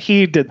heart.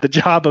 He did the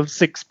job of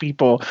 6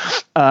 people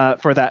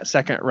for that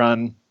second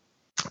run.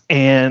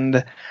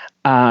 And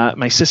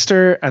my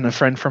sister and a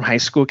friend from high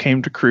school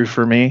came to crew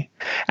for me,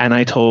 and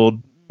I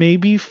told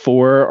maybe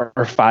 4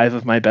 or 5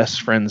 of my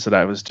best friends that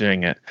I was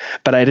doing it,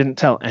 but I didn't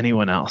tell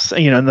anyone else.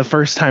 And the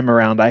first time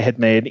around I had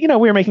made, we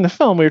were making the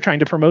film, we were trying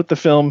to promote the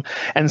film.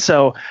 And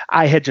so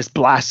I had just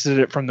blasted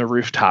it from the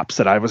rooftops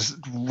that I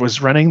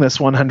was running this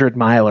 100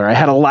 miler. I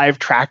had a live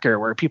tracker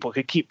where people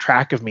could keep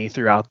track of me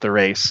throughout the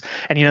race.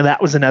 And,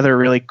 that was another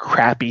really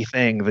crappy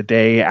thing the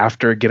day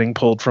after getting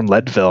pulled from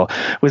Leadville,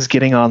 was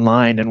getting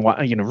online and,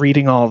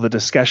 reading all the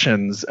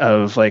discussions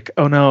of like,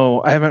 oh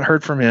no, I haven't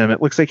heard from him. It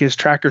looks like his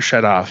tracker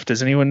shut off.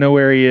 Does anyone know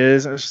where he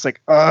is? And it's just like,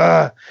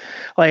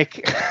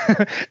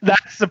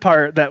 that's the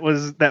part that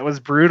was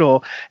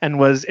brutal and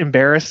was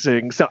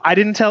embarrassing. So I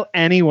didn't tell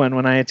anyone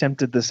when I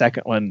attempted the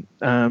second one,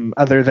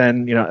 other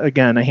than,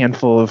 again, a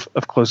handful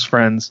of close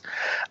friends,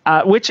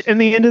 which in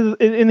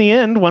the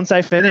end, once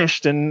I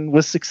finished and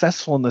was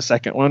successful in the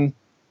second one,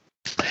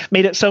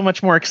 made it so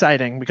much more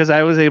exciting because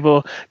I was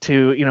able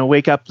to,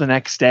 wake up the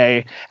next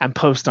day and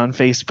post on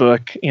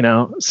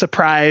Facebook,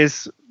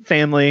 surprise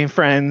family,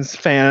 friends,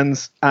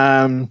 fans,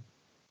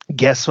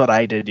 guess what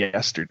I did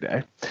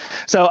yesterday.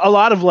 So a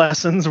lot of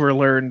lessons were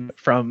learned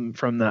from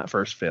that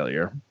first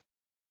failure.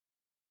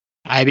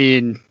 I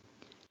mean,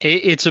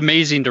 it's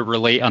amazing to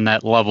relate on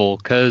that level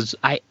because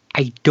I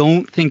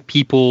don't think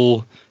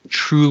people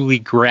truly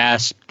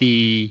grasp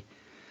the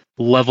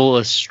level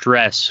of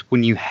stress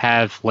when you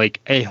have like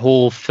a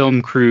whole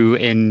film crew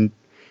and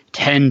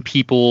 10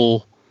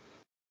 people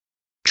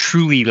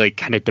truly like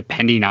kind of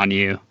depending on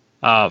you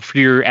for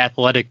your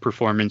athletic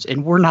performance,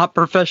 and we're not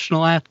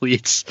professional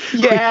athletes.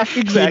 Yeah,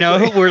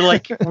 exactly.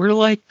 We're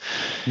like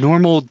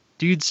normal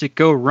dudes that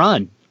go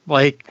run.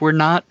 Like, we're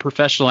not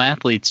professional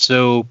athletes.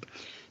 So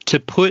to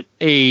put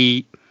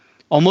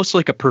almost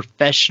like a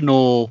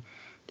professional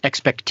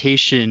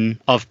expectation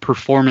of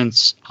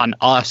performance on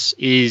us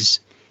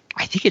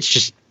I think it's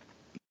just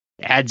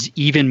adds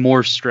even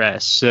more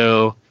stress.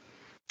 So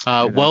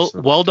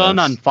well done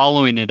on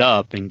following it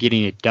up and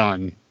getting it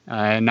done.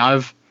 And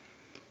I've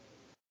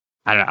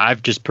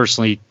just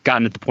personally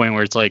gotten to the point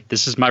where it's like,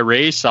 this is my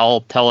race.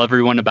 I'll tell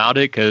everyone about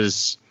it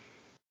because,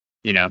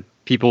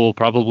 people will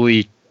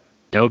probably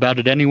know about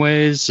it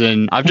anyways.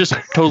 And I've just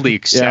totally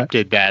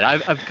accepted that.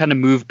 I've kind of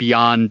moved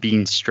beyond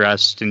being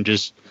stressed and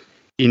just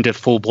into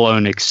full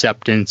blown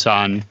acceptance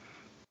on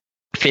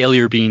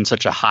failure being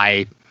such a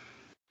high,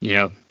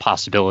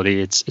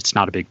 possibility. It's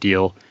not a big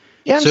deal.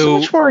 Yeah, I'm so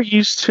much more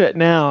used to it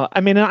now.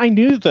 I mean, I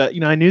knew that,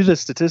 I knew the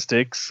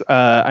statistics.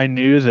 I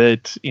knew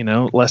that,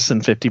 less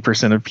than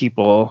 50% of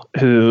people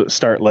who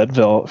start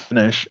Leadville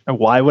finish.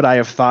 Why would I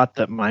have thought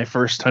that my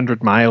first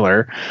 100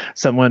 miler,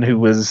 someone who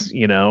was,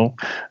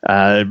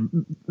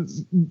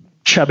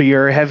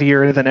 chubbier,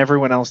 heavier than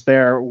everyone else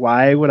there,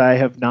 why would I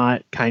have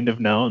not kind of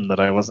known that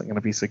I wasn't going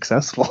to be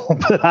successful?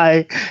 But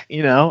I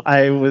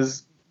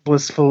was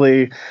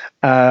blissfully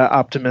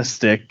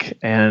optimistic,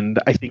 and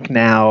I think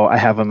now I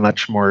have a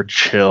much more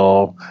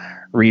chill,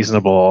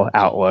 reasonable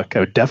outlook. I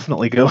would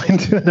definitely go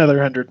into another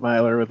 100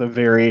 miler with a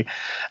very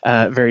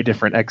very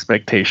different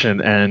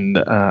expectation and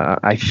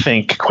I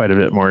think quite a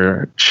bit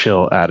more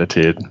chill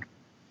attitude.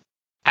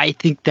 I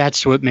think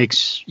that's what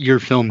makes your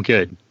film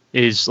good,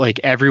 is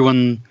like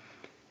everyone,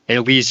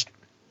 at least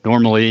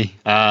normally,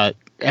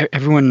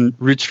 everyone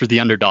roots for the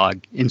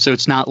underdog, and so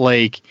it's not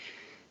like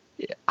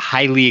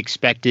highly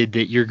expected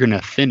that you're going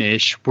to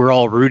finish. We're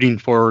all rooting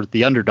for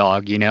the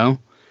underdog,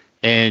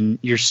 and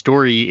your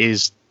story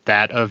is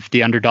that of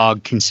the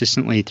underdog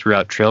consistently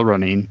throughout trail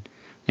running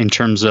in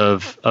terms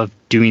of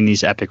doing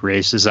these epic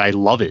races. I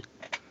love it.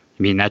 I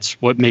mean, that's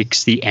what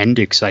makes the end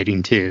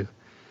exciting too.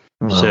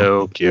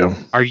 So thank you.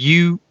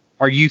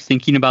 Are you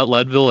thinking about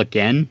Leadville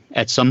again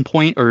at some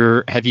point,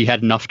 or have you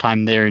had enough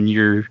time there and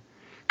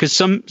because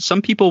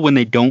some people, when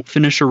they don't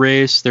finish a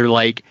race, they're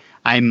like,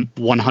 I'm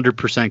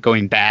 100%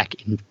 going back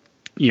and,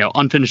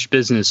 unfinished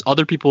business.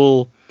 Other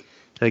people,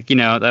 like,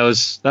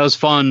 that was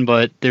fun,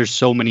 but there's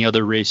so many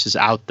other races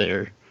out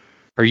there.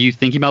 Are you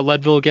thinking about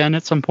Leadville again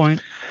at some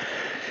point?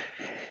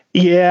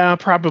 Yeah,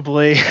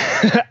 probably.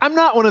 I'm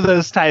not one of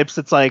those types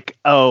that's like,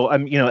 oh,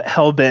 I'm,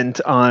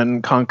 hell-bent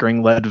on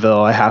conquering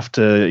Leadville. I have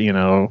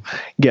to,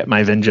 get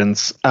my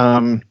vengeance.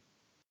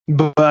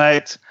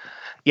 But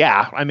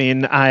yeah, I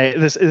mean,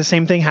 the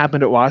same thing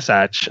happened at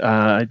Wasatch.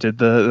 I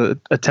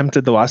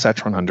attempted the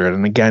Wasatch 100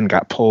 and again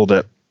got pulled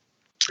at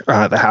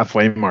the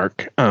halfway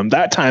mark.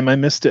 That time I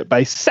missed it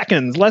by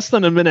seconds, less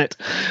than a minute.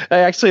 It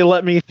actually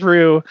let me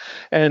through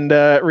and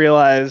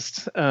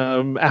realized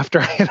after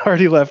I had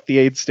already left the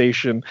aid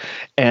station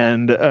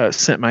and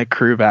sent my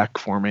crew back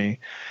for me.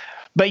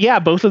 But yeah,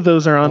 both of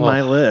those are on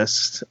my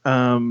list.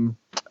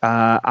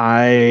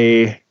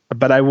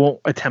 But I won't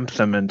attempt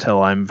them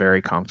until I'm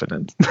very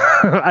confident.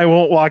 I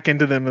won't walk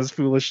into them as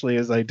foolishly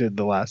as I did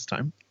the last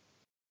time.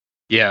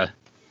 Yeah.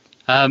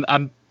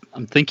 I'm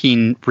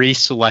thinking race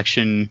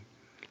selection.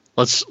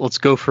 Let's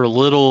go for a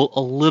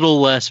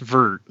little less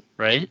vert,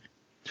 right?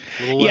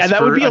 Yeah,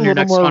 that would be a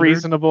little more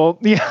reasonable.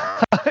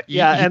 Yeah.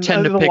 You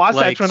tend to pick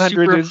Wasatch 100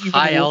 super is even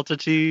high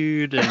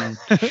altitude, and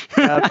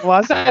the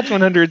Wasatch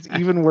 100 is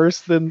even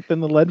worse than the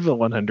Leadville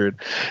 100.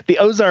 The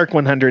Ozark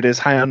 100 is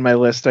high on my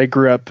list. I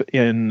grew up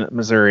in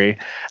Missouri,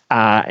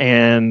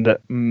 and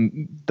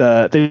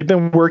they've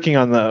been working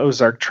on the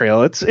Ozark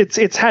Trail.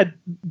 It's had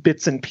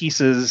bits and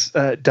pieces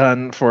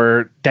done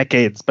for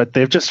decades, but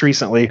they've just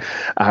recently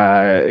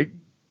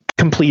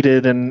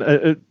completed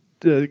and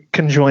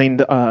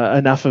conjoined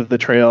enough of the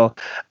trail,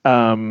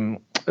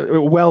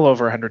 well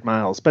over 100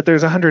 miles. But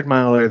there's a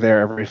 100-miler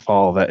there every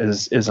fall that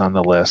is on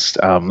the list.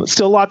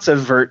 Still lots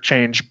of vert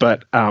change,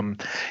 but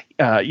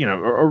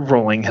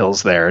rolling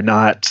hills there,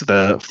 not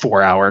the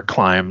 4-hour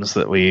climbs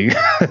that we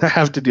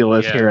have to deal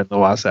with here in the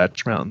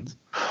Wasatch Mountains.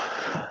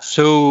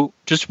 So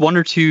just one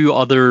or two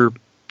other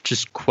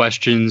just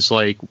questions,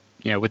 like,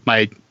 with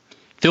my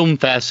film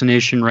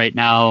fascination right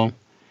now,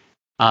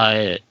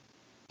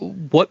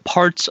 what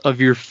parts of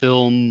your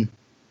film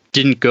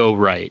didn't go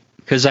right?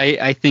 Because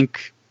I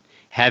think,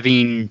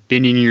 having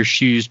been in your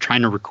shoes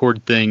trying to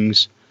record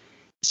things,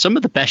 some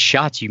of the best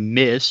shots you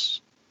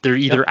miss. They're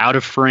either out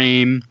of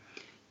frame,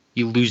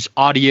 you lose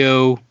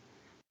audio,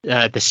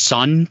 the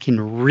sun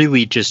can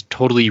really just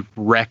totally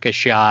wreck a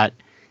shot.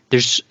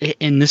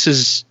 And this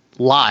is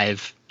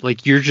live.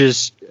 Like,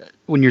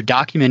 when you're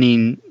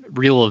documenting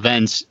real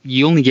events,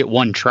 you only get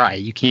one try.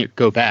 You can't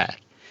go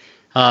back.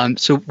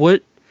 So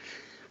what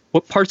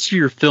parts of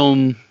your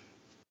film,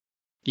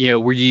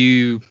 were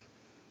you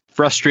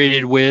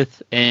frustrated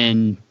with?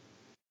 And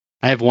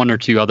I have one or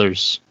two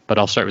others, but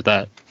I'll start with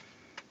that.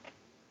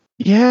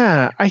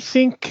 Yeah, I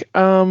think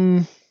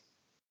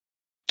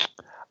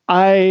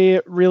I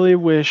really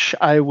wish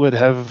I would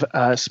have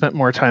spent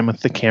more time with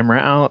the camera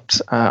out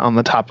on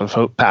the top of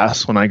Hope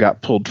Pass when I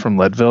got pulled from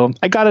Leadville.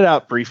 I got it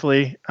out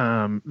briefly,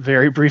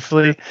 very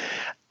briefly,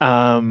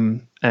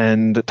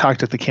 and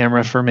talked at the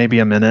camera for maybe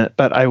a minute,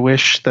 but I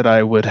wish that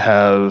I would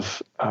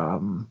have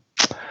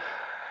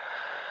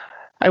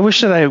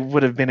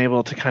been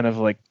able to kind of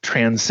like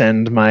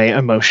transcend my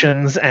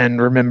emotions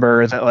and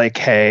remember that, like,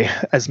 hey,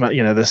 as much,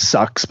 this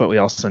sucks, but we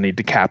also need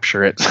to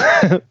capture it.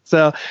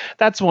 So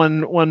that's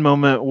one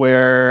moment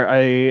where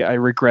I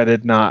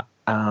regretted not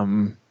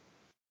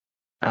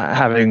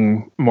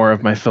having more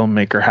of my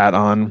filmmaker hat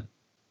on.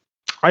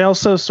 I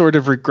also sort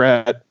of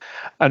regret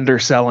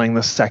underselling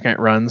the second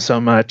run so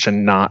much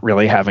and not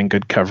really having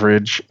good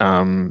coverage.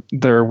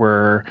 There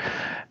were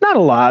not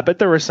a lot, but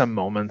there were some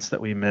moments that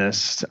we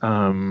missed.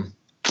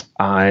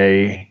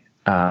 I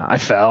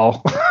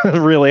fell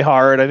really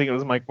hard. I think it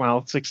was like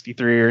mile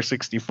 63 or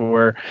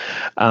 64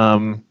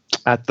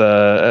 at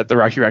the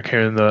Rocky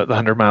Raccoon, the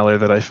 100-miler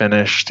that I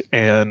finished,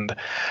 and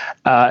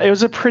it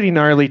was a pretty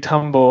gnarly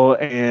tumble.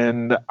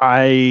 And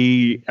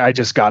I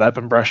just got up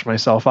and brushed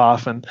myself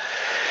off, and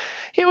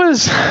it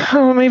was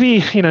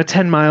maybe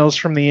 10 miles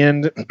from the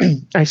end.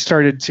 I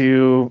started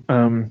to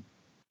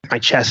my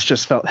chest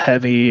just felt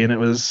heavy, and it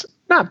was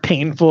not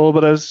painful,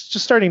 but I was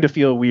just starting to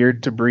feel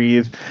weird to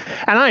breathe.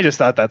 And I just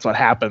thought that's what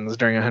happens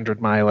during a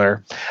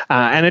 100-miler.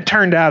 And it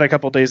turned out a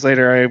couple of days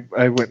later,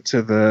 I went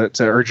to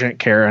urgent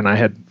care, and I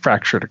had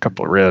fractured a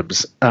couple of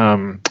ribs.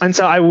 And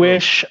so I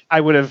wish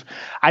I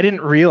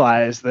didn't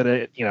realize that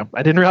I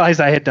didn't realize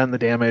I had done the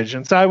damage.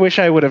 And so I wish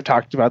I would have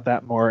talked about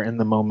that more in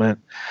the moment.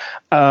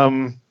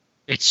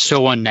 It's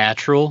so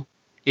unnatural.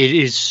 It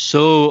is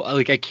so,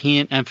 like, I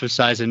can't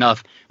emphasize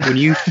enough. When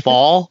you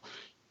fall,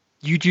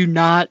 you do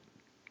not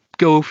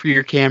go for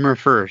your camera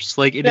first.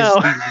 Like, it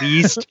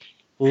is the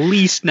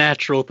least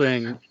natural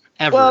thing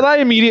ever. Well, I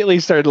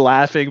immediately started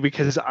laughing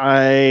because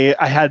I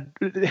had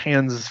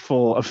hands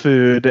full of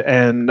food,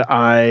 and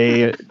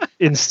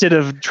instead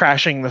of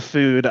trashing the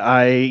food,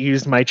 I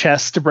used my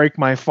chest to break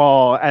my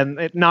fall, and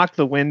it knocked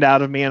the wind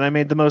out of me, and I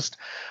made the most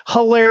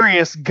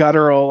hilarious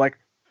guttural, like,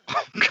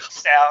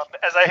 sound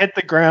as I hit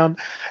the ground.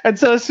 And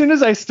so as soon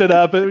as I stood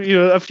up,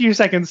 a few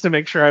seconds to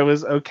make sure I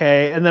was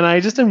okay, and then I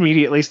just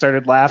immediately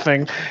started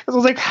laughing because I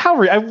was like,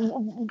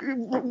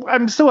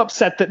 I'm so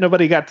upset that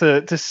nobody got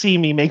to see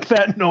me make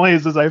that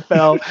noise as I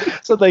fell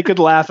so they could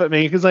laugh at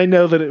me, because I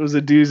know that it was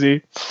a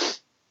doozy.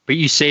 But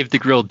you saved the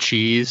grilled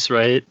cheese,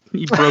 right?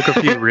 You broke a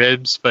few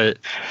ribs, but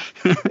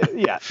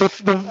yeah, the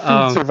food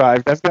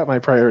survived. I've got my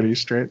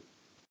priorities straight.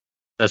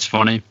 That's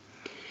funny.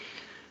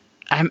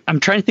 I'm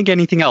trying to think of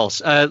anything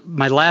else.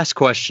 My last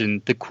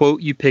question, the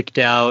quote you picked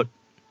out.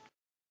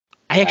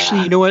 I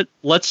actually, you know what?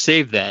 Let's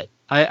save that.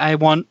 I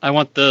want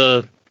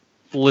the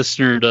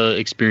listener to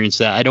experience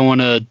that. I don't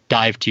want to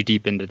dive too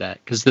deep into that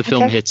because the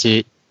film hits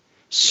it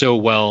so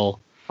well.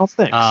 Oh,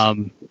 thanks.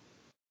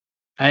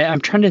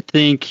 I'm trying to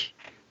think.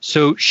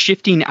 So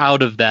shifting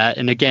out of that,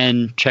 and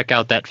again, check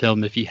out that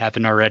film if you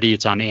haven't already.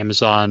 It's on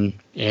Amazon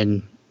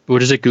and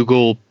what is it?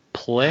 Google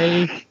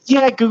Play?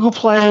 Yeah, Google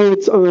Play.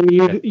 It's on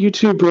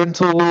YouTube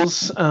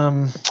rentals.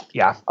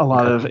 A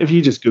lot of, if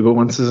you just Google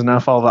Once Is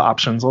Enough, all the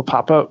options will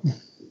pop up.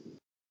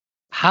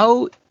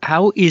 How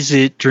is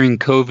it during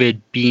COVID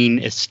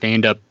being a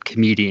stand-up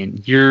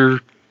comedian? The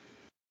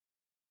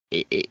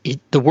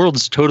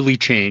world's totally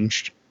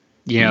changed.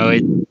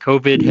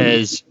 COVID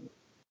has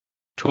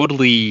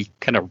totally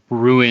kind of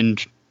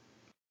ruined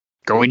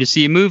going to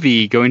see a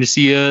movie, going to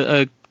see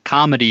a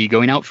comedy,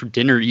 going out for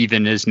dinner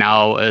even is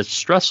now a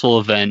stressful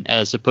event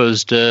as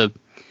opposed to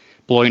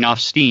blowing off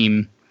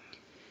steam.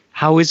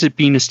 How is it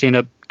being a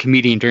stand-up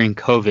comedian during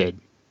COVID?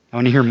 I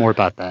want to hear more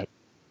about that.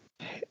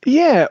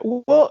 Yeah,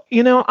 well,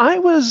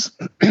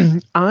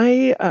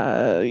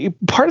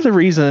 part of the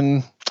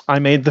reason I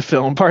made the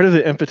film, part of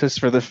the impetus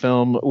for the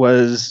film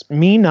was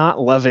me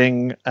not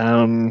loving,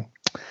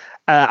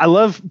 I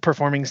love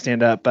performing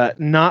stand-up,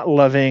 but not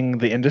loving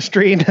the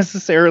industry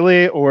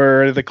necessarily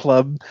or the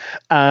club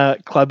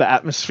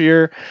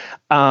atmosphere.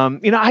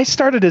 I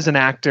started as an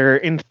actor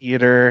in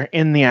theater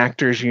in the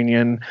Actors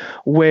Union,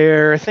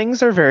 where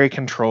things are very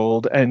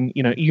controlled, and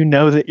you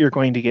know that you're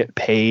going to get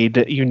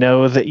paid. You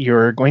know that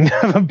you're going to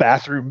have a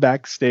bathroom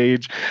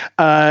backstage.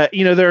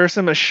 There are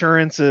some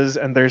assurances,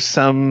 and there's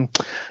some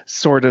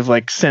sort of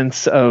like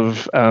sense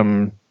of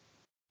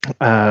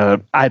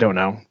I don't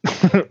know,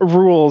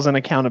 rules and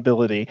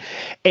accountability.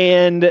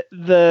 And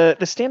the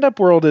stand-up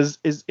world is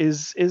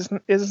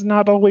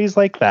not always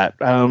like that.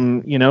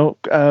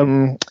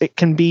 It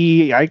can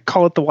be, I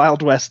call it the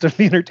Wild West of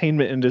the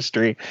entertainment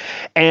industry.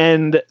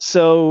 And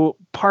so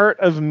part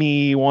of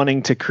me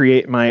wanting to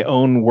create my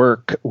own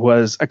work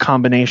was a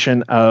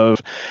combination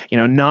of,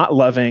 not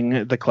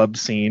loving the club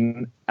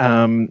scene,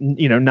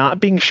 not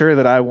being sure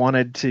that I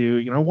wanted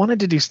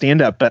to do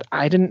stand-up, but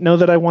I didn't know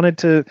that I wanted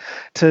to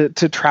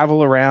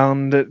travel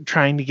around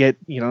trying to get,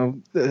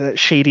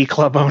 shady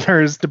club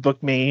owners to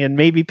book me and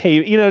maybe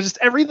pay, just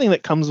everything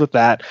that comes with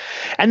that.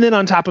 And then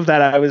on top of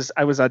that, I was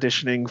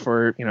auditioning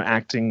for,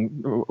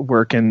 acting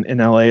work in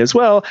LA as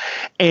well.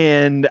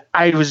 And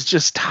I was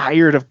just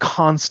tired of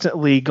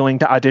constantly going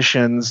to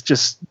auditions,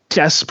 just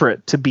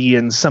desperate to be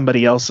in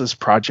somebody else's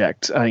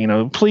project.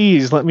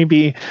 Please let me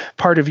be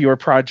part of your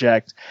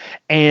project.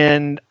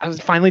 And I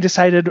finally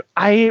decided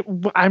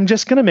I'm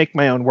just going to make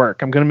my own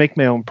work. I'm going to make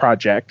my own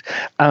project.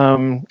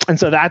 And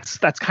so that's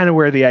kind of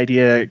where the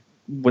idea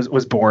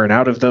was born,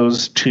 out of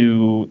those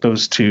two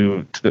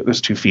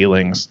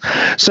feelings.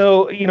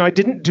 So, I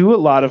didn't do a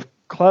lot of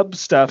club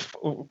stuff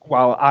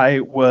while I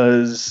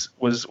was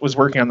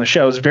working on the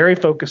show. I was very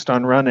focused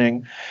on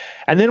running.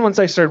 And then once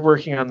I started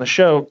working on the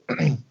show,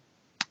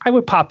 I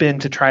would pop in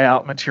to try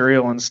out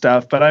material and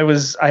stuff, but I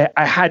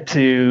had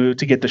to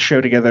get the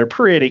show together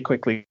pretty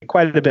quickly,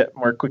 quite a bit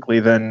more quickly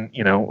than,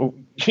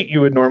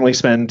 you would normally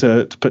spend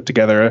to put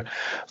together a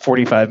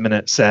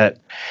 45-minute set.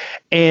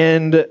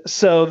 And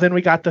so then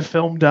we got the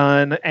film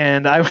done,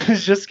 and I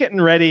was just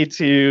getting ready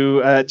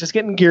to,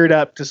 getting geared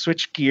up to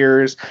switch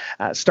gears,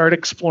 start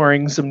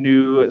exploring some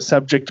new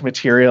subject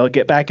material,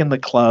 get back in the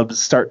clubs,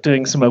 start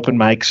doing some open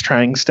mics,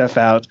 trying stuff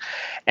out,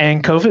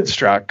 and COVID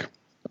struck.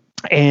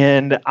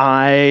 And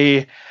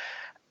I've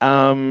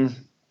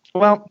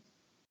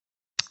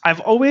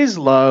always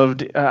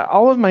loved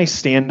all of my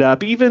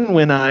stand-up, even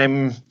when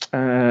I'm,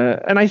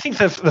 and I think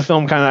that the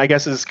film kind of, I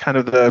guess, is kind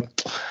of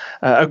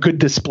a good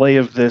display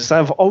of this.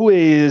 I've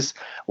always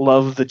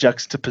loved the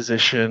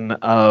juxtaposition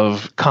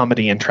of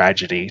comedy and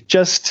tragedy,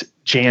 just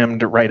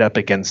jammed right up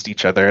against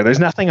each other. There's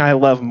nothing I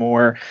love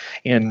more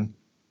in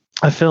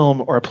a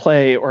film or a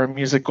play or a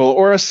musical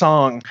or a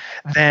song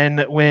than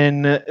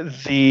when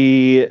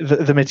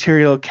the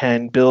material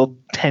can build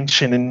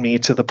tension in me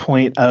to the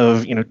point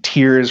of,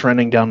 tears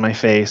running down my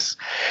face,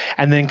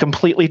 and then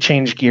completely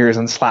change gears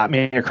and slap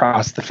me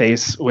across the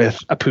face with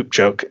a poop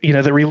joke.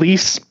 The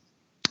release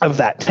of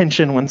that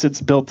tension once it's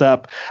built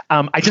up.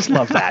 I just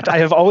love that. I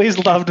have always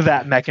loved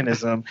that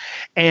mechanism.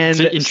 And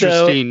it's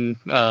an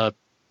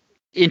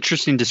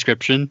interesting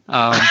description.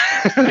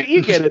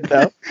 You get it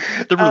though.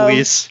 The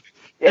release.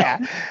 Yeah.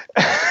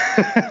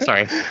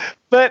 Sorry.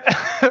 But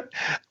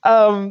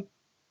all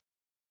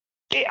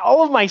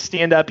of my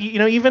stand-up,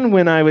 even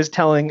when I was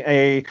telling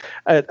a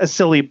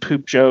silly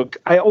poop joke,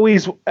 I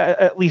always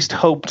at least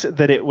hoped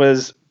that it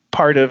was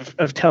part of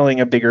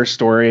telling a bigger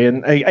story.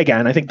 And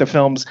again, I think the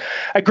film's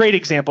a great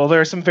example. There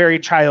are some very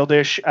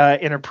childish,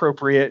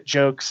 inappropriate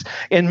jokes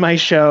in my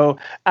show,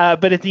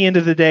 but at the end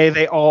of the day,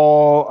 they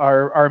all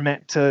are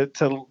meant to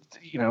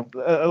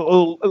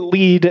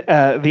lead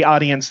the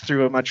audience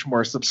through a much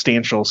more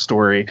substantial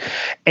story.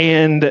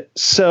 And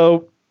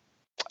so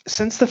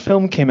since the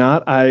film came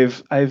out,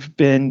 I've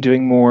been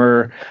doing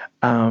more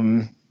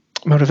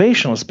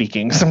motivational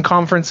speaking. Some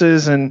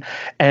conferences and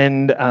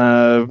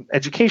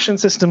education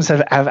systems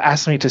have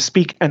asked me to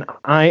speak, and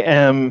I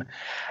am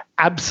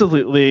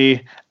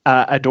absolutely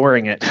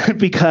adoring it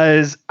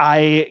because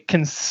I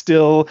can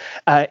still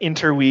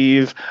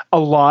interweave a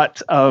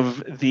lot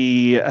of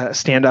the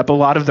stand-up. A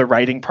lot of the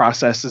writing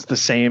process is the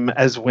same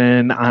as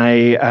when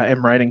I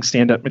am writing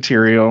stand-up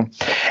material,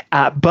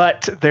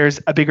 but there's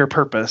a bigger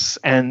purpose,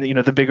 and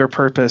the bigger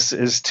purpose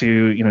is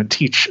to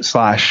teach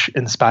 /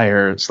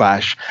 inspire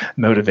 /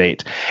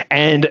 motivate.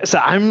 And so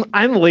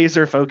I'm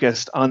laser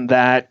focused on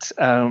that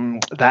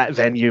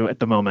venue at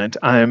the moment.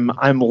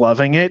 I'm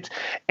loving it,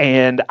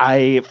 and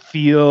I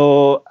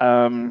feel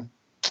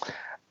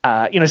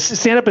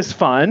stand-up is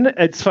fun.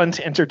 It's fun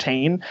to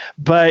entertain,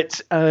 but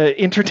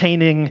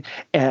entertaining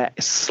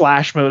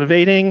 /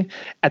 motivating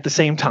at the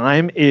same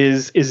time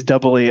is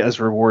doubly as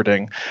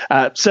rewarding.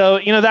 So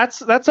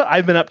that's what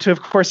I've been up to.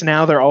 Of course,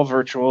 now they're all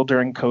virtual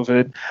during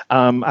COVID.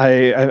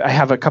 I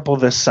have a couple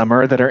this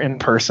summer that are in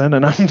person,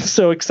 and I'm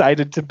so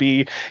excited to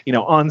be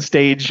on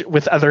stage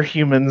with other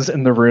humans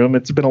in the room.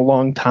 It's been a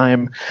long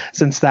time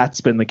since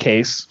that's been the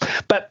case,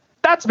 but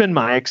that's been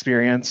my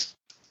experience.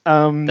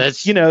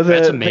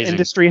 The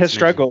industry has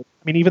struggled.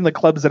 I mean, even the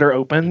clubs that are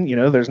open,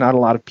 there's not a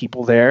lot of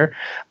people there.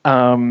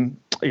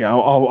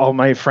 All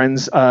my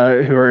friends who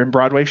are in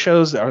Broadway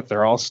shows,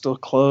 they're all still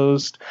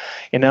closed.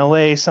 In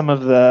LA, some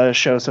of the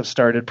shows have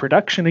started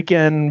production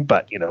again,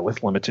 but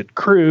with limited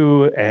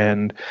crew.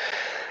 And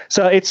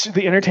so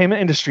the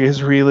entertainment industry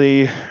has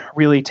really,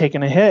 really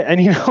taken a hit.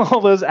 And,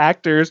 all those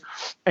actors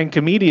and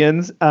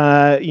comedians,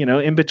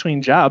 in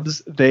between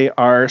jobs, they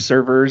are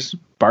servers,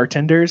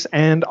 bartenders,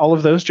 and all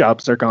of those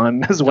jobs are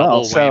gone as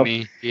well. Double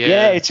whammy.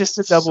 Yeah, it's just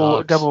a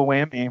double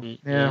whammy.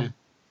 Yeah.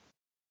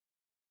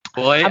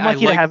 Well, I'm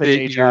lucky to have a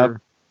day job.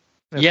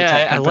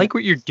 Yeah, I like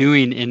what you're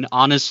doing. And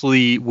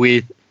honestly,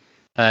 with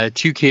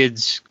 2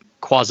 kids,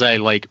 quasi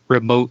like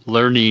remote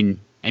learning,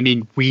 I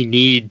mean, we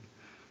need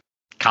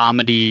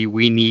comedy,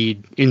 we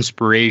need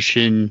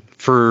inspiration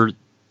for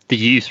the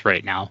youth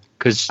right now,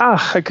 because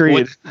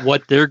agreed.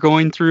 What they're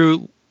going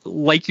through,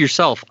 like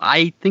yourself,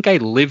 I think I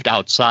lived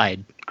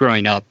outside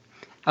growing up.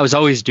 I was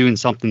always doing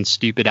something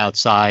stupid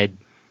outside,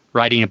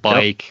 riding a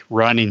bike,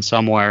 running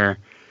somewhere,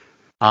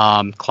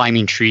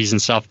 climbing trees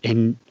and stuff,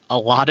 and a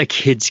lot of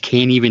kids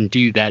can't even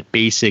do that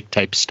basic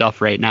type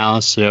stuff right now.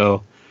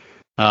 So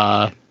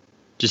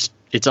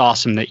it's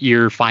awesome that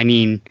you're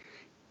finding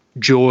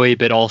joy,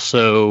 but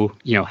also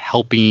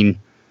helping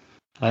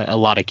a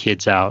lot of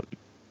kids out.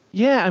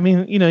 Yeah, I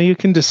mean, you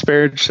can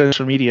disparage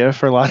social media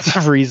for lots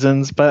of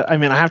reasons, but I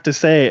mean, I have to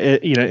say,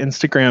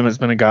 Instagram has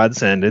been a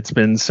godsend. It's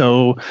been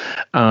so,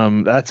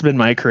 that's been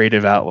my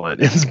creative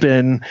outlet. It's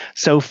been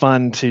so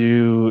fun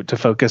to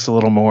focus a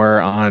little more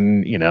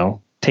on,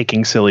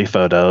 taking silly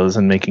photos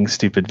and making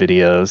stupid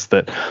videos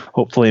that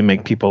hopefully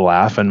make people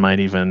laugh and might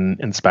even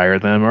inspire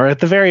them, or at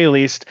the very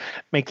least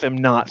make them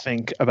not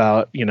think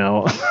about,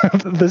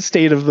 the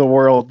state of the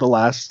world the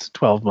last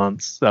 12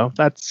 months. So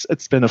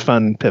it's been a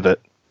fun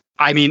pivot.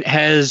 I mean,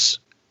 has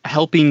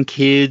helping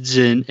kids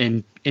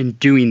and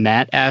doing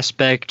that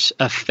aspect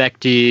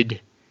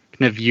affected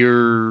kind of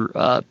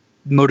your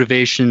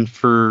motivation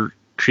for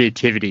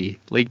creativity?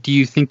 Like, do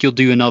you think you'll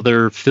do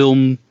another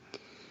film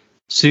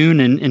soon,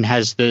 and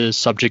has the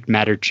subject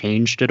matter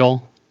changed at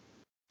all?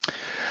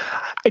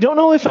 I don't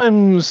know if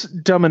I'm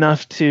dumb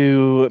enough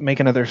to make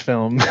another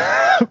film,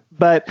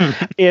 but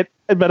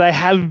I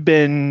have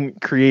been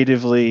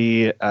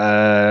creatively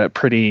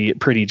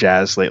pretty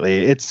jazzed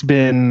lately. It's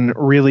been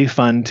really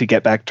fun to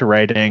get back to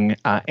writing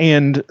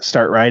and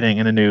start writing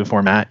in a new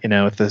format,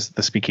 with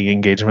the speaking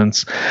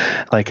engagements,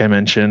 like I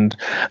mentioned.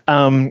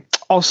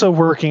 Also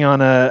working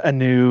on a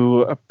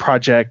new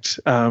project.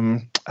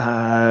 I'm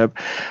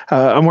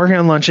working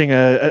on launching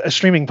a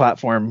streaming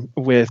platform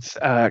with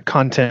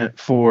content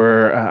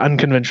for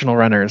unconventional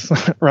runners,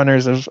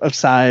 runners of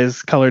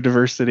size, color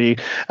diversity.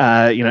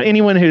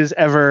 Anyone who's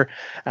ever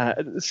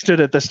stood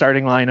at the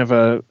starting line of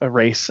a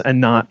race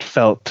and not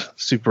felt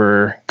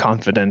super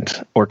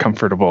confident or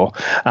comfortable.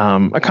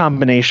 A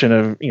combination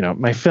of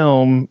my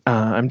film.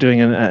 I'm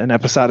doing an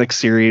episodic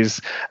series.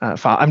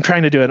 I'm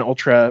trying to do an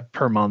ultra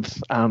per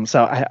month.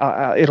 So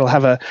it'll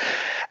have a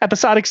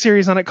episodic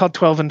series on it called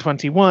 12 and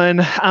 21,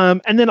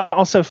 and then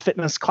also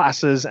fitness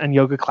classes and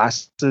yoga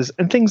classes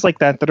and things like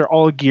that are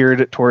all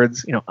geared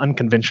towards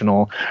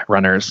unconventional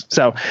runners.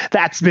 So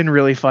that's been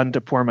really fun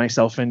to pour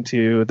myself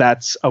into.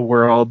 That's a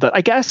world that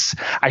I guess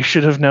I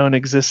should have known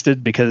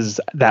existed, because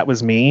that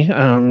was me.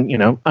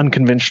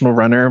 Unconventional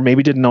runner,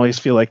 maybe didn't always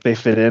feel like they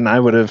fit in. I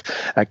would have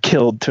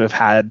killed to have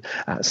had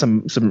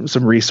some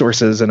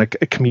resources and a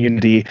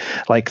community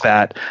like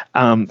that.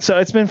 So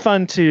it's been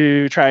fun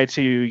to try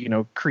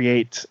to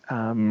create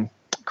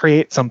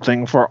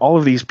something for all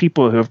of these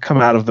people who have come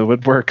out of the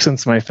woodwork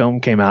since my film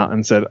came out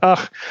and said,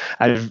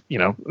 I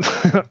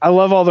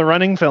love all the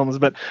running films,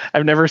 but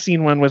I've never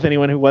seen one with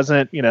anyone who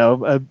wasn't,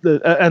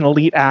 an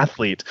elite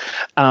athlete.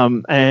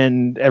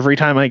 And every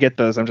time I get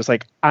those, I'm just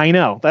like, I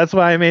know, that's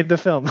why I made the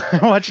film. I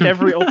watched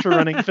every ultra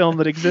running film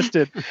that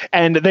existed,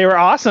 and they were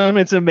awesome.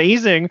 It's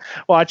amazing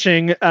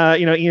watching,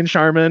 Ian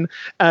Sharman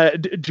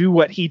do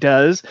what he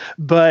does,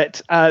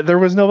 but there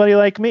was nobody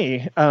like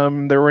me.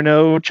 There were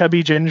no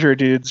chubby ginger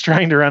dudes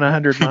trying to run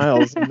 100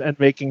 miles and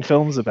making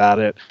films about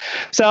it.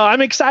 So I'm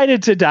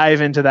excited to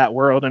dive into that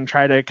world and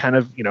try to kind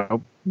of,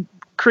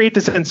 create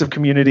the sense of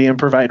community and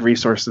provide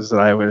resources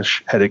that I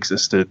wish had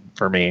existed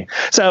for me.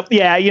 So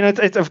yeah,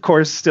 it's of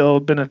course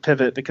still been a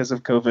pivot because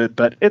of COVID,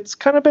 but it's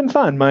kind of been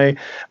fun.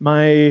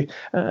 My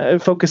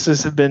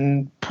focuses have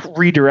been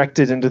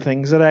redirected into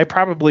things that I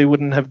probably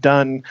wouldn't have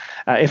done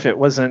if it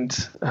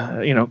wasn't,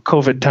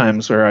 COVID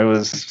times where I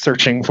was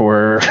searching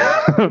for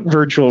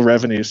virtual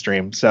revenue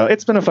streams. So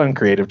it's been a fun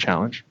creative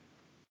challenge.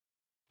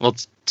 Well,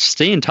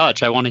 stay in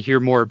touch. I want to hear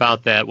more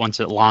about that once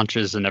it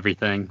launches and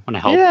everything. I want to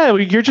help. Yeah,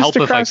 you're just help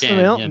across the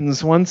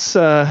mountains.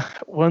 Yeah.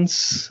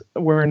 Once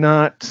we're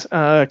not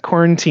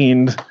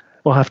quarantined,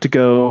 we'll have to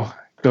go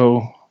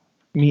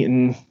meet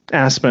in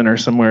Aspen or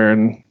somewhere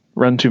and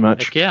run too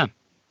much. Heck yeah,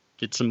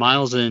 get some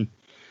miles in.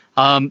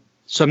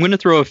 So I'm going to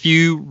throw a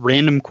few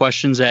random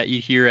questions at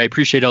you here. I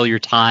appreciate all your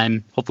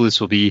time. Hopefully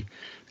this will be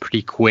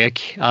pretty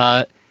quick.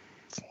 I'm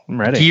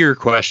ready. Gear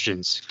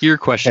questions.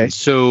 Okay.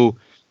 So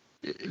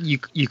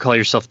you call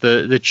yourself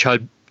the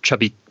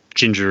chubby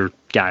ginger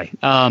guy.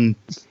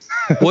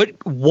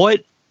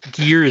 What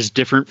gear is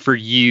different for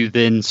you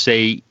than,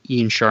 say,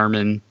 Ian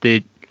Sharman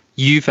that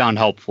you found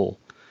helpful?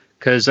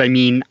 Because, I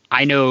mean,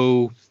 I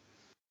know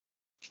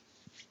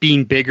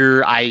being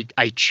bigger, I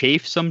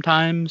chafe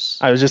sometimes.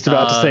 I was just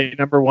about to say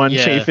number one,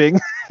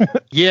 chafing.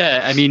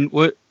 Yeah, I mean,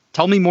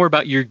 tell me more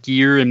about your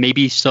gear and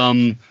maybe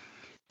some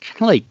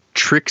kind of like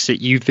tricks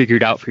that you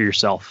figured out for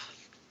yourself.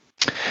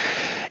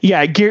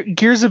 Yeah,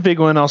 gear's a big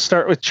one. I'll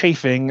start with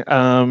chafing.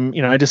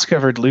 I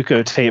discovered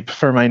Leukotape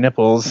for my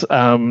nipples.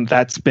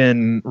 That's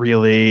been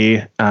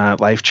really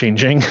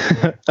life-changing.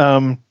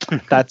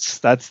 That's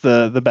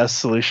the best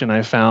solution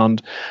I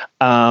found.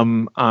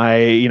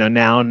 I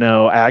now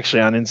know,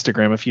 actually on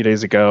Instagram a few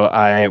days ago,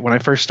 when I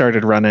first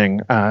started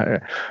running,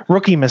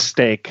 rookie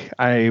mistake,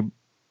 I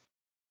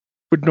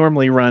would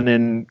normally run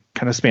in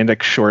kind of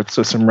spandex shorts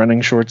with some running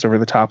shorts over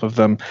the top of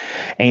them.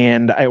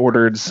 And I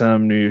ordered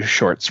some new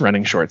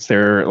running shorts.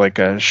 They're like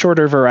a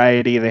shorter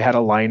variety. They had a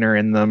liner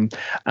in them.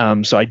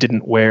 So I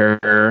didn't wear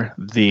my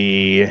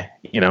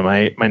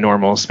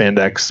normal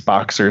spandex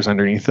boxers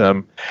underneath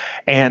them.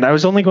 And I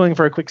was only going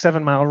for a quick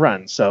 7-mile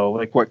run. So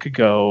like what could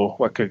go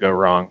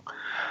wrong?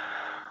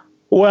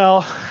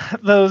 Well,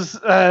 those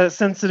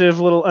sensitive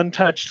little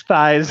untouched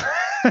thighs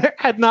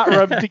had not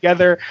rubbed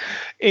together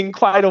in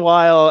quite a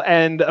while.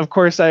 And of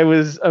course, I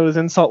was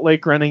in Salt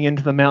Lake running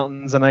into the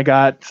mountains, and I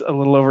got a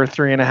little over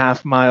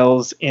 3.5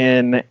 miles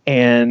in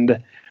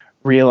and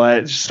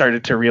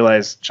started to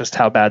realize just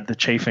how bad the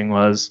chafing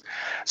was.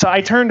 So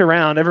I turned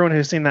around. Everyone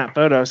who's seen that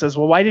photo says,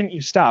 well, why didn't you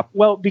stop?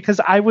 Well,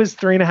 because I was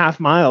 3.5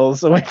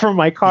 miles away from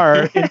my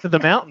car into the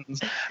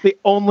mountains. The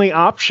only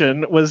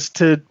option was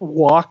to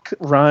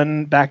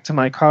run back to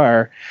my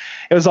car.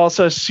 It was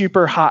also a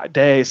super hot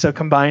day. So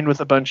combined with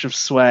a bunch of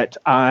sweat,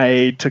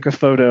 I took a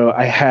photo.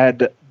 I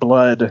had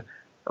blood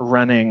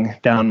running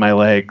down my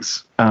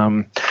legs.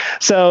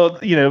 So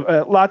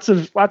lots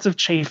of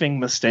chafing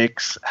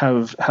mistakes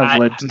have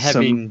led to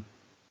some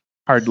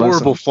hard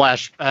lessons.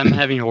 I'm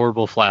having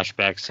horrible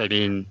flashbacks. I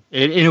mean,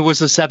 it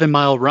was a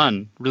 7-mile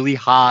run, really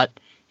hot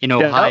in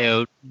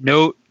Ohio.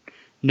 No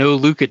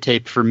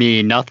Leukotape for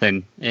me,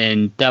 nothing,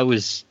 and that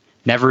was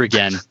never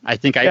again. I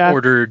think I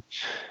ordered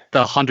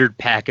the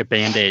 100-pack of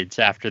Band-Aids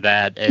after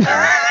that. And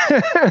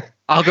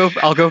I'll go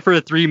for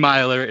a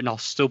 3-miler, and I'll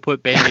still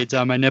put Band-Aids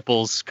on my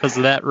nipples because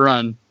of that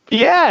run.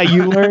 Yeah,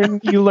 you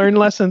learn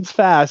lessons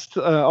fast,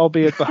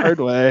 albeit the hard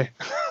way.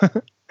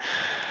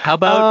 How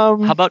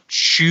about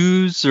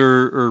shoes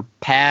or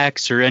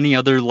packs or any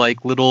other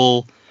like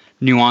little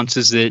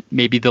nuances that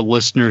maybe the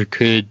listener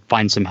could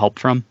find some help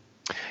from?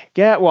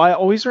 Yeah, well, I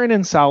always ran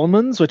in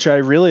Salomons, which I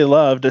really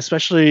loved,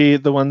 especially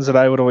the ones that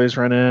I would always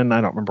run in.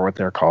 I don't remember what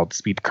they're called,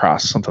 Speed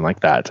Cross, something like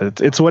that.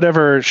 It's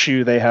whatever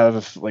shoe they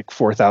have like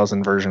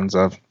 4,000 versions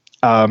of.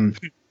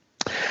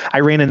 I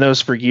ran in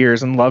those for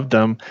years and loved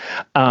them,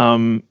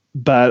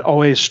 but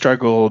always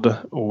struggled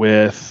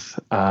with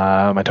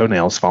my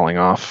toenails falling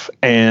off.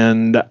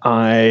 And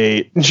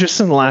I, just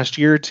in the last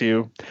year or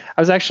two,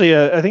 I was actually,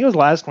 I think it was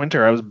last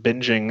winter, I was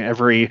binging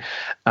every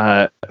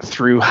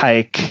through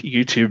hike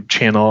YouTube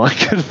channel I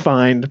could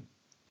find.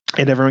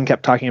 And everyone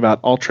kept talking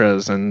about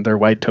Ultras and their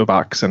wide toe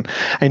box. And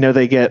I know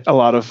they get a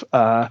lot of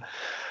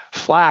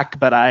flack,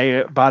 but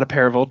I bought a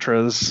pair of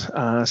Ultras,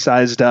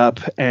 sized up,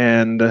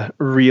 and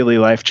really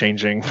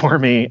life-changing for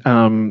me.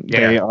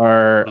 They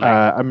are,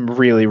 I'm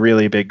really,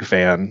 really big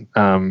fan.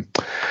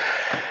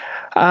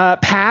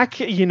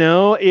 Pack,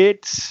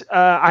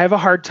 I have a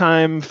hard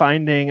time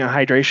finding a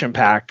hydration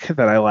pack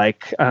that I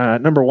like.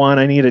 Number one,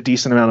 I need a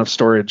decent amount of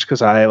storage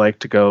because I like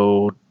to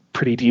go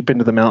pretty deep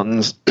into the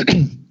mountains.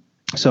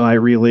 So I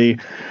really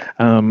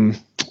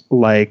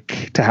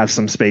like to have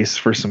some space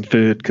for some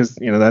food because,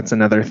 that's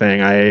another thing.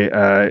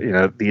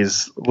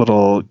 These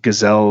little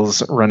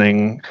gazelles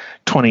running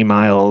 20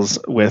 miles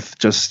with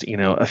just,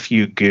 a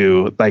few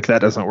goo, like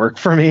that doesn't work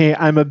for me.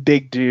 I'm a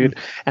big dude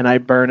and I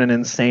burn an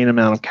insane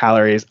amount of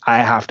calories. I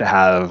have to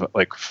have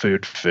like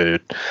food.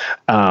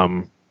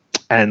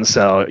 And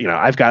so,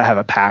 I've got to have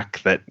a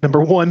pack that,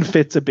 number one,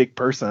 fits a big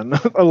person.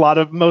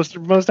 Most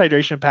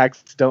hydration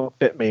packs don't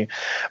fit me,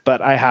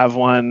 but I have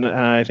one.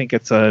 I think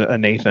it's a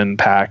Nathan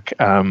pack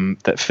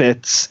that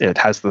fits. It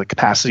has the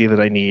capacity that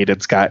I need.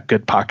 It's got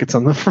good pockets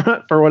on the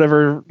front for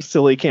whatever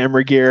silly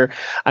camera gear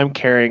I'm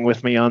carrying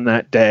with me on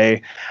that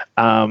day.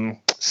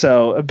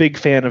 So a big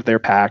fan of their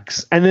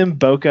packs. And then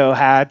Boko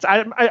hats.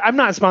 I'm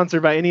not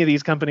sponsored by any of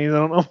these companies. I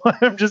don't know why.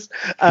 I'm just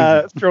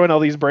throwing all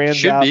these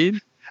brands out.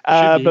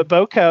 But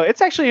BOCO,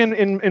 it's actually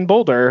in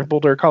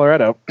Boulder,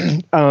 Colorado.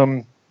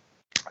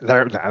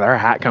 They're a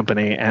hat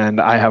company, and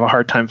I have a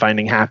hard time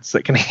finding hats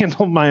that can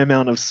handle my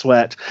amount of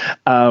sweat,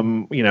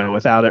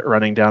 without it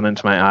running down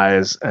into my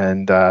eyes.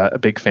 And a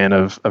big fan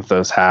of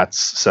those hats.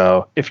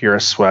 So if you're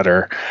a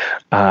sweater,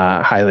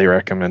 highly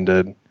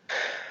recommended.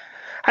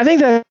 I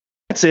think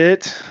that's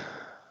it.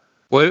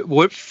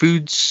 What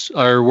foods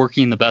are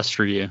working the best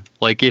for you?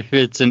 Like if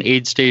it's an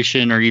aid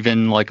station or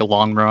even like a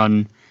long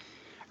run,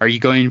 are you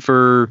going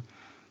for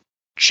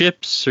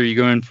chips? Are you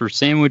going for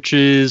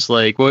sandwiches?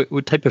 Like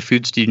what type of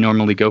foods do you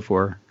normally go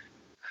for?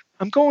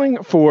 I'm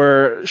going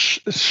for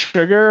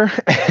sugar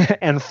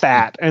and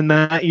fat, and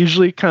that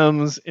usually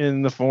comes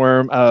in the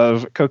form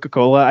of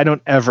Coca-Cola. I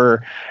don't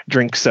ever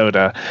drink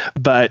soda,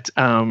 but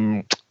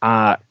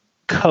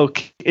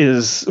Coke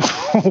is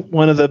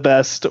one of the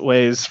best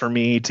ways for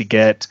me to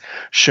get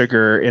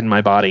sugar in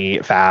my body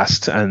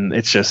fast. And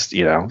it's just,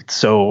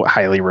 so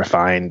highly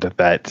refined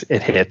that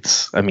it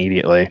hits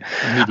immediately.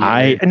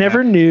 I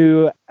never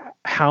knew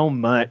how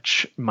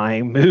much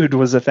my mood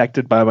was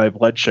affected by my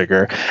blood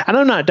sugar. And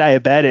I'm not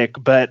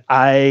diabetic, but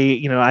I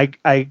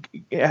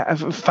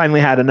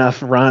finally had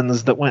enough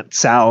runs that went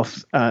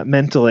south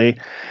mentally,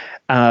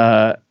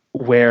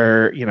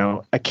 where,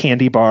 a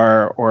candy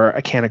bar or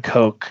a can of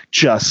Coke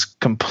just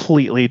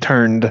completely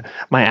turned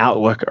my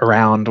outlook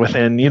around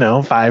within,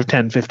 5,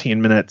 10,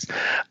 15 minutes.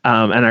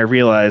 And I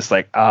realized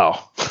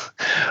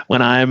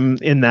when I'm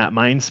in that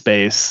mind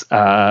space,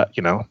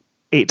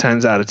 8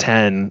 times out of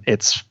 10,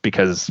 it's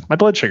because my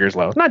blood sugar is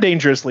low. Not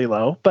dangerously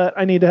low, but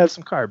I need to have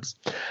some carbs.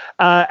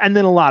 And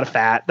then a lot of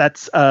fat.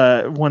 That's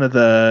one of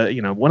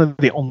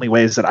the only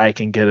ways that I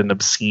can get an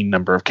obscene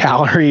number of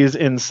calories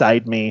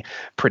inside me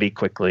pretty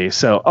quickly.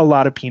 So a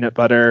lot of peanut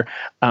butter,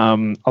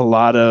 a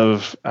lot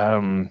of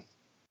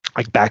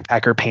like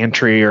Backpacker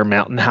Pantry or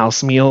Mountain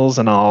House meals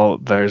and all.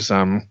 There's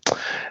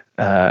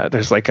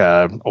like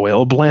a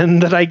oil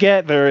blend that I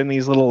get. They're in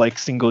these little like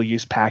single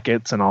use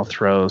packets, and I'll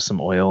throw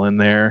some oil in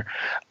there.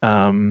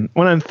 When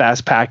I'm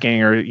fast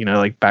packing or,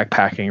 like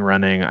backpacking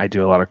running, I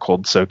do a lot of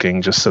cold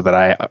soaking just so that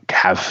I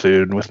have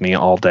food with me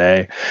all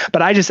day.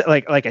 But I just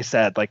like I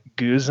said, like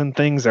goos and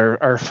things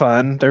are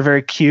fun. They're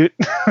very cute,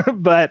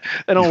 but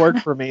they don't work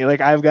for me. Like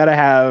I've got to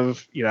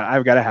have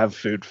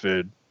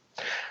food.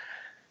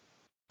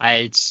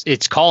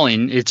 It's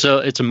calling. It's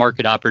a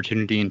market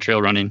opportunity in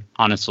trail running,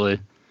 honestly.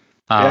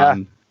 Yeah,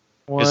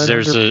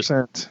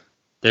 100%.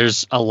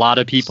 There's a lot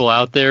of people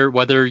out there,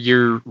 whether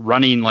you're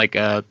running like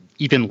a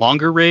even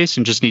longer race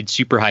and just need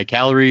super high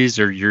calories,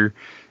 or you're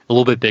a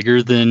little bit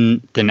bigger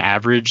than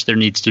average, there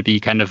needs to be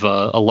kind of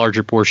a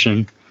larger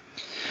portion.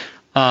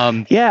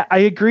 Yeah, I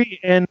agree.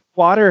 And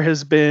water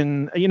has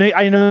been,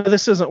 I know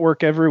this doesn't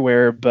work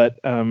everywhere,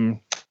 but because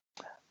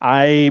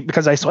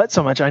I sweat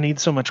so much, I need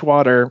so much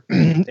water.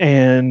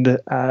 And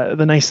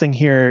the nice thing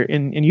here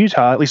in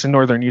Utah, at least in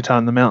northern Utah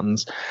in the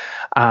mountains,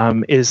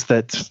 is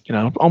that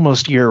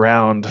almost year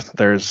round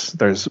there's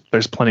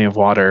plenty of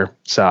water.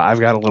 So I've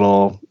got a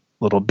little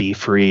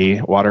bee-free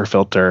water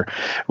filter,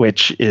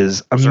 which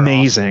is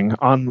amazing.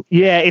 Awesome.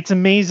 It's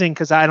amazing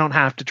because I don't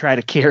have to try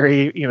to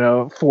carry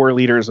 4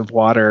 liters of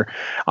water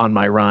on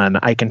my run.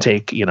 I can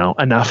take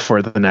enough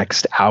for the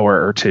next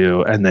hour or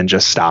two, and then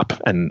just stop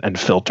and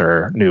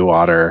filter new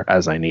water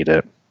as I need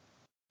it. I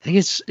think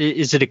is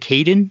it a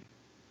Kadon?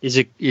 Is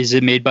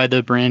it made by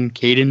the brand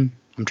Kadon?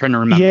 I'm trying to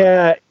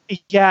remember.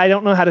 Yeah, I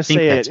don't know how to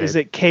say it. Is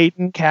it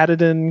Kadon,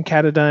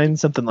 Katadyn,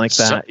 something like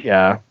that? So,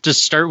 yeah.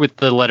 Just start with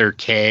the letter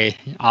K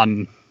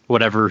on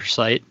whatever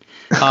site.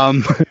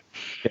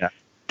 Yeah.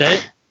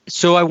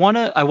 So I want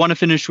to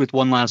finish with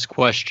one last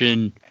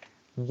question.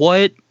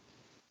 What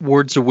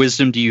words of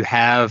wisdom do you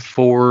have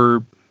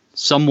for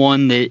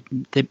someone that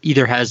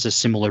either has a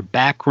similar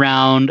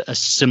background, a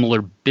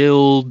similar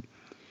build,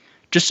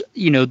 just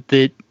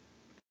that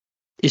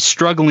is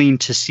struggling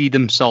to see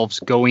themselves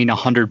going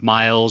 100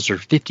 miles or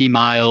 50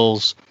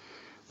 miles?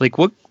 Like,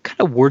 what kind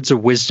of words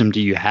of wisdom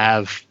do you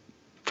have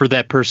for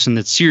that person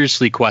that's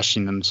seriously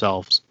questioning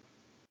themselves?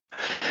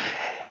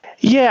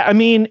 Yeah, I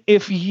mean,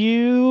 if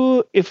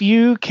you have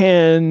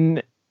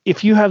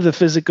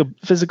the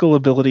physical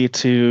ability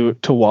to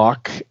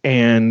walk,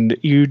 and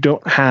you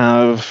don't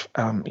have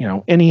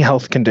any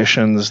health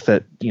conditions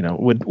that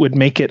would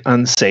make it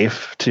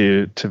unsafe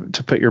to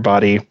put your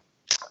body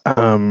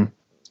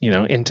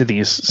into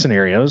these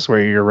scenarios where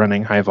you're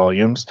running high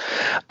volumes,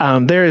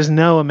 there is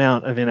no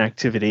amount of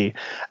inactivity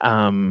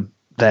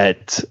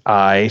that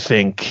I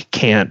think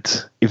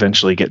can't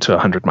eventually get to a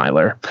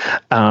 100-miler.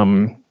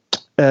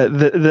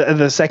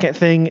 The second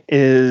thing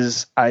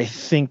is, I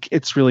think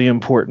it's really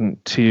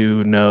important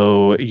to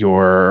know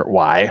your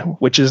why,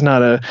 which is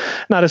not a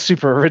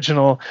super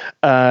original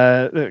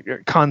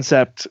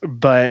concept,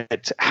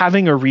 but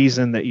having a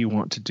reason that you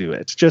want to do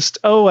it. Just,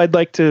 I'd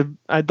like to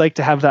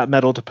have that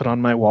medal to put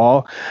on my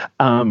wall,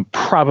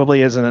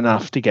 probably isn't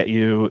enough to get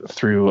you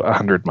through a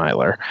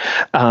 100-miler.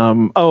 I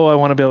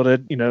want to be able to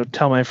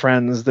tell my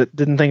friends that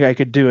didn't think I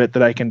could do it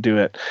that I can do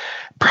it.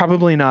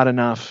 Probably not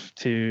enough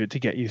to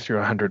get you through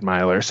a 100-miler.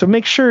 miler. So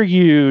make sure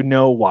you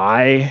know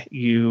why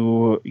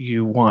you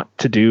want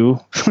to do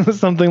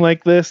something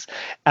like this,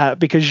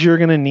 because you're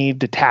going to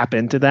need to tap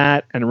into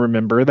that and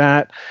remember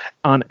that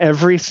on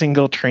every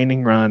single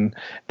training run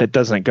that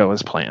doesn't go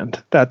as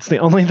planned. That's the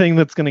only thing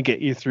that's going to get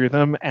you through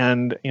them.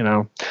 And,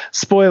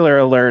 spoiler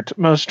alert,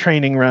 most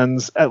training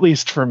runs, at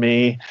least for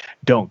me,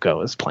 don't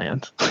go as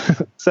planned.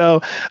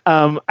 So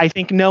I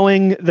think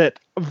knowing that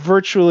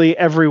virtually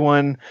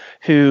everyone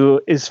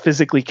who is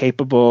physically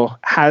capable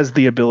has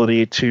the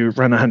ability to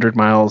run 100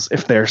 miles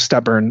if they're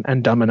stubborn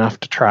and dumb enough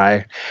to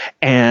try,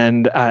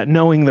 and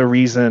knowing the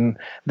reason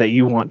that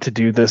you want to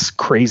do this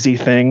crazy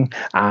thing,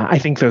 I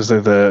think those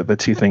are the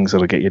two things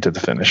that'll get you to the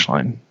finish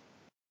line.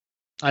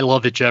 I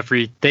love it,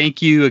 Jeffrey.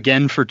 Thank you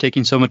again for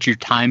taking so much of your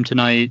time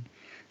tonight.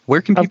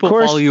 Where can people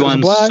follow you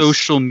on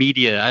social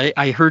media?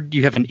 I heard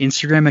you have an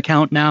Instagram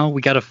account now.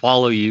 We got to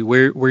follow you.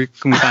 Where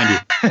can we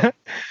find you?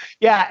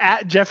 Yeah,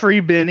 at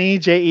Jeffrey Binney,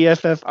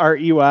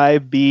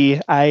 JEFFREY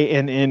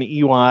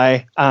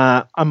BINNEY.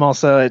 I'm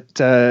also at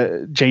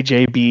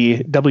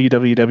JJB,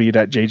 www.jjb.life.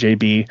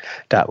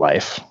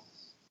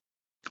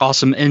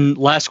 Awesome. And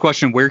last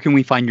question, where can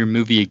we find your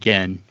movie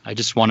again? I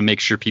just want to make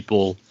sure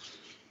people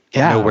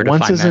know where to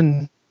find that.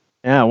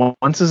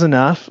 Once is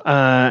enough.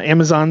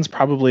 Amazon's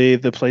probably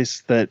the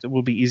place that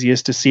will be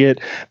easiest to see it,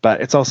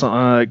 but it's also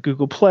on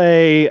Google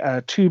Play,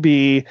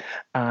 Tubi,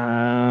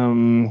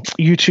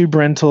 YouTube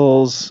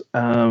Rentals,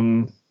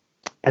 and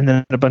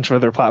then a bunch of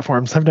other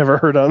platforms I've never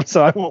heard of,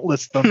 so I won't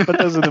list them, but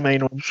those are the main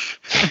ones.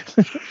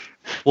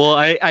 Well,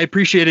 I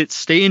appreciate it.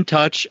 Stay in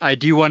touch. I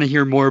do want to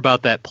hear more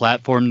about that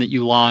platform that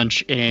you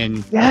launch,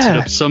 and let's hit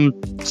up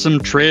some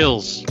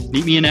trails.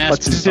 Meet me in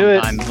Aspen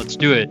sometime. Let's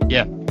do it.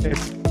 Yeah.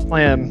 It's the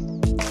plan.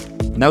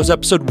 And that was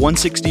episode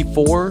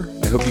 164.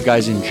 I hope you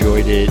guys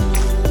enjoyed it.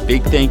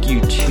 Big thank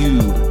you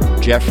to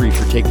Jeffrey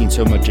for taking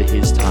so much of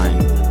his time.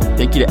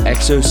 Thank you to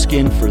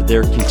Exoskin for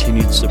their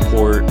continued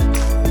support.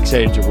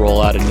 Excited to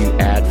roll out a new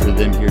ad for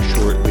them here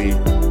shortly.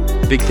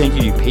 Big thank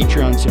you to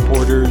Patreon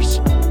supporters,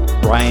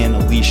 Brian,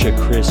 Alicia,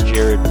 Chris,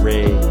 Jared,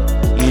 Ray,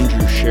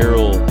 Andrew,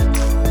 Cheryl,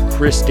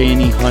 Chris,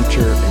 Danny,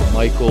 Hunter, and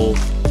Michael.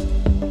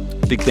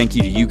 Big thank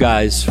you to you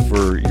guys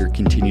for your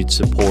continued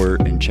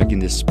support and checking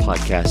this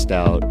podcast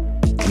out.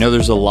 I know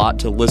there's a lot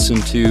to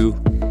listen to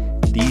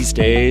these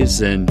days,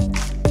 and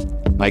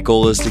my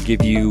goal is to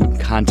give you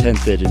content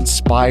that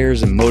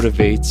inspires and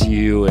motivates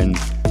you and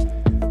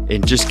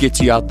just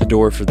gets you out the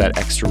door for that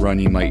extra run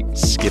you might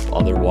skip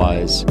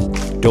otherwise.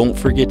 Don't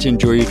forget to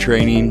enjoy your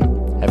training.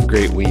 Have a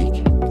great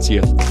week. See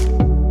ya.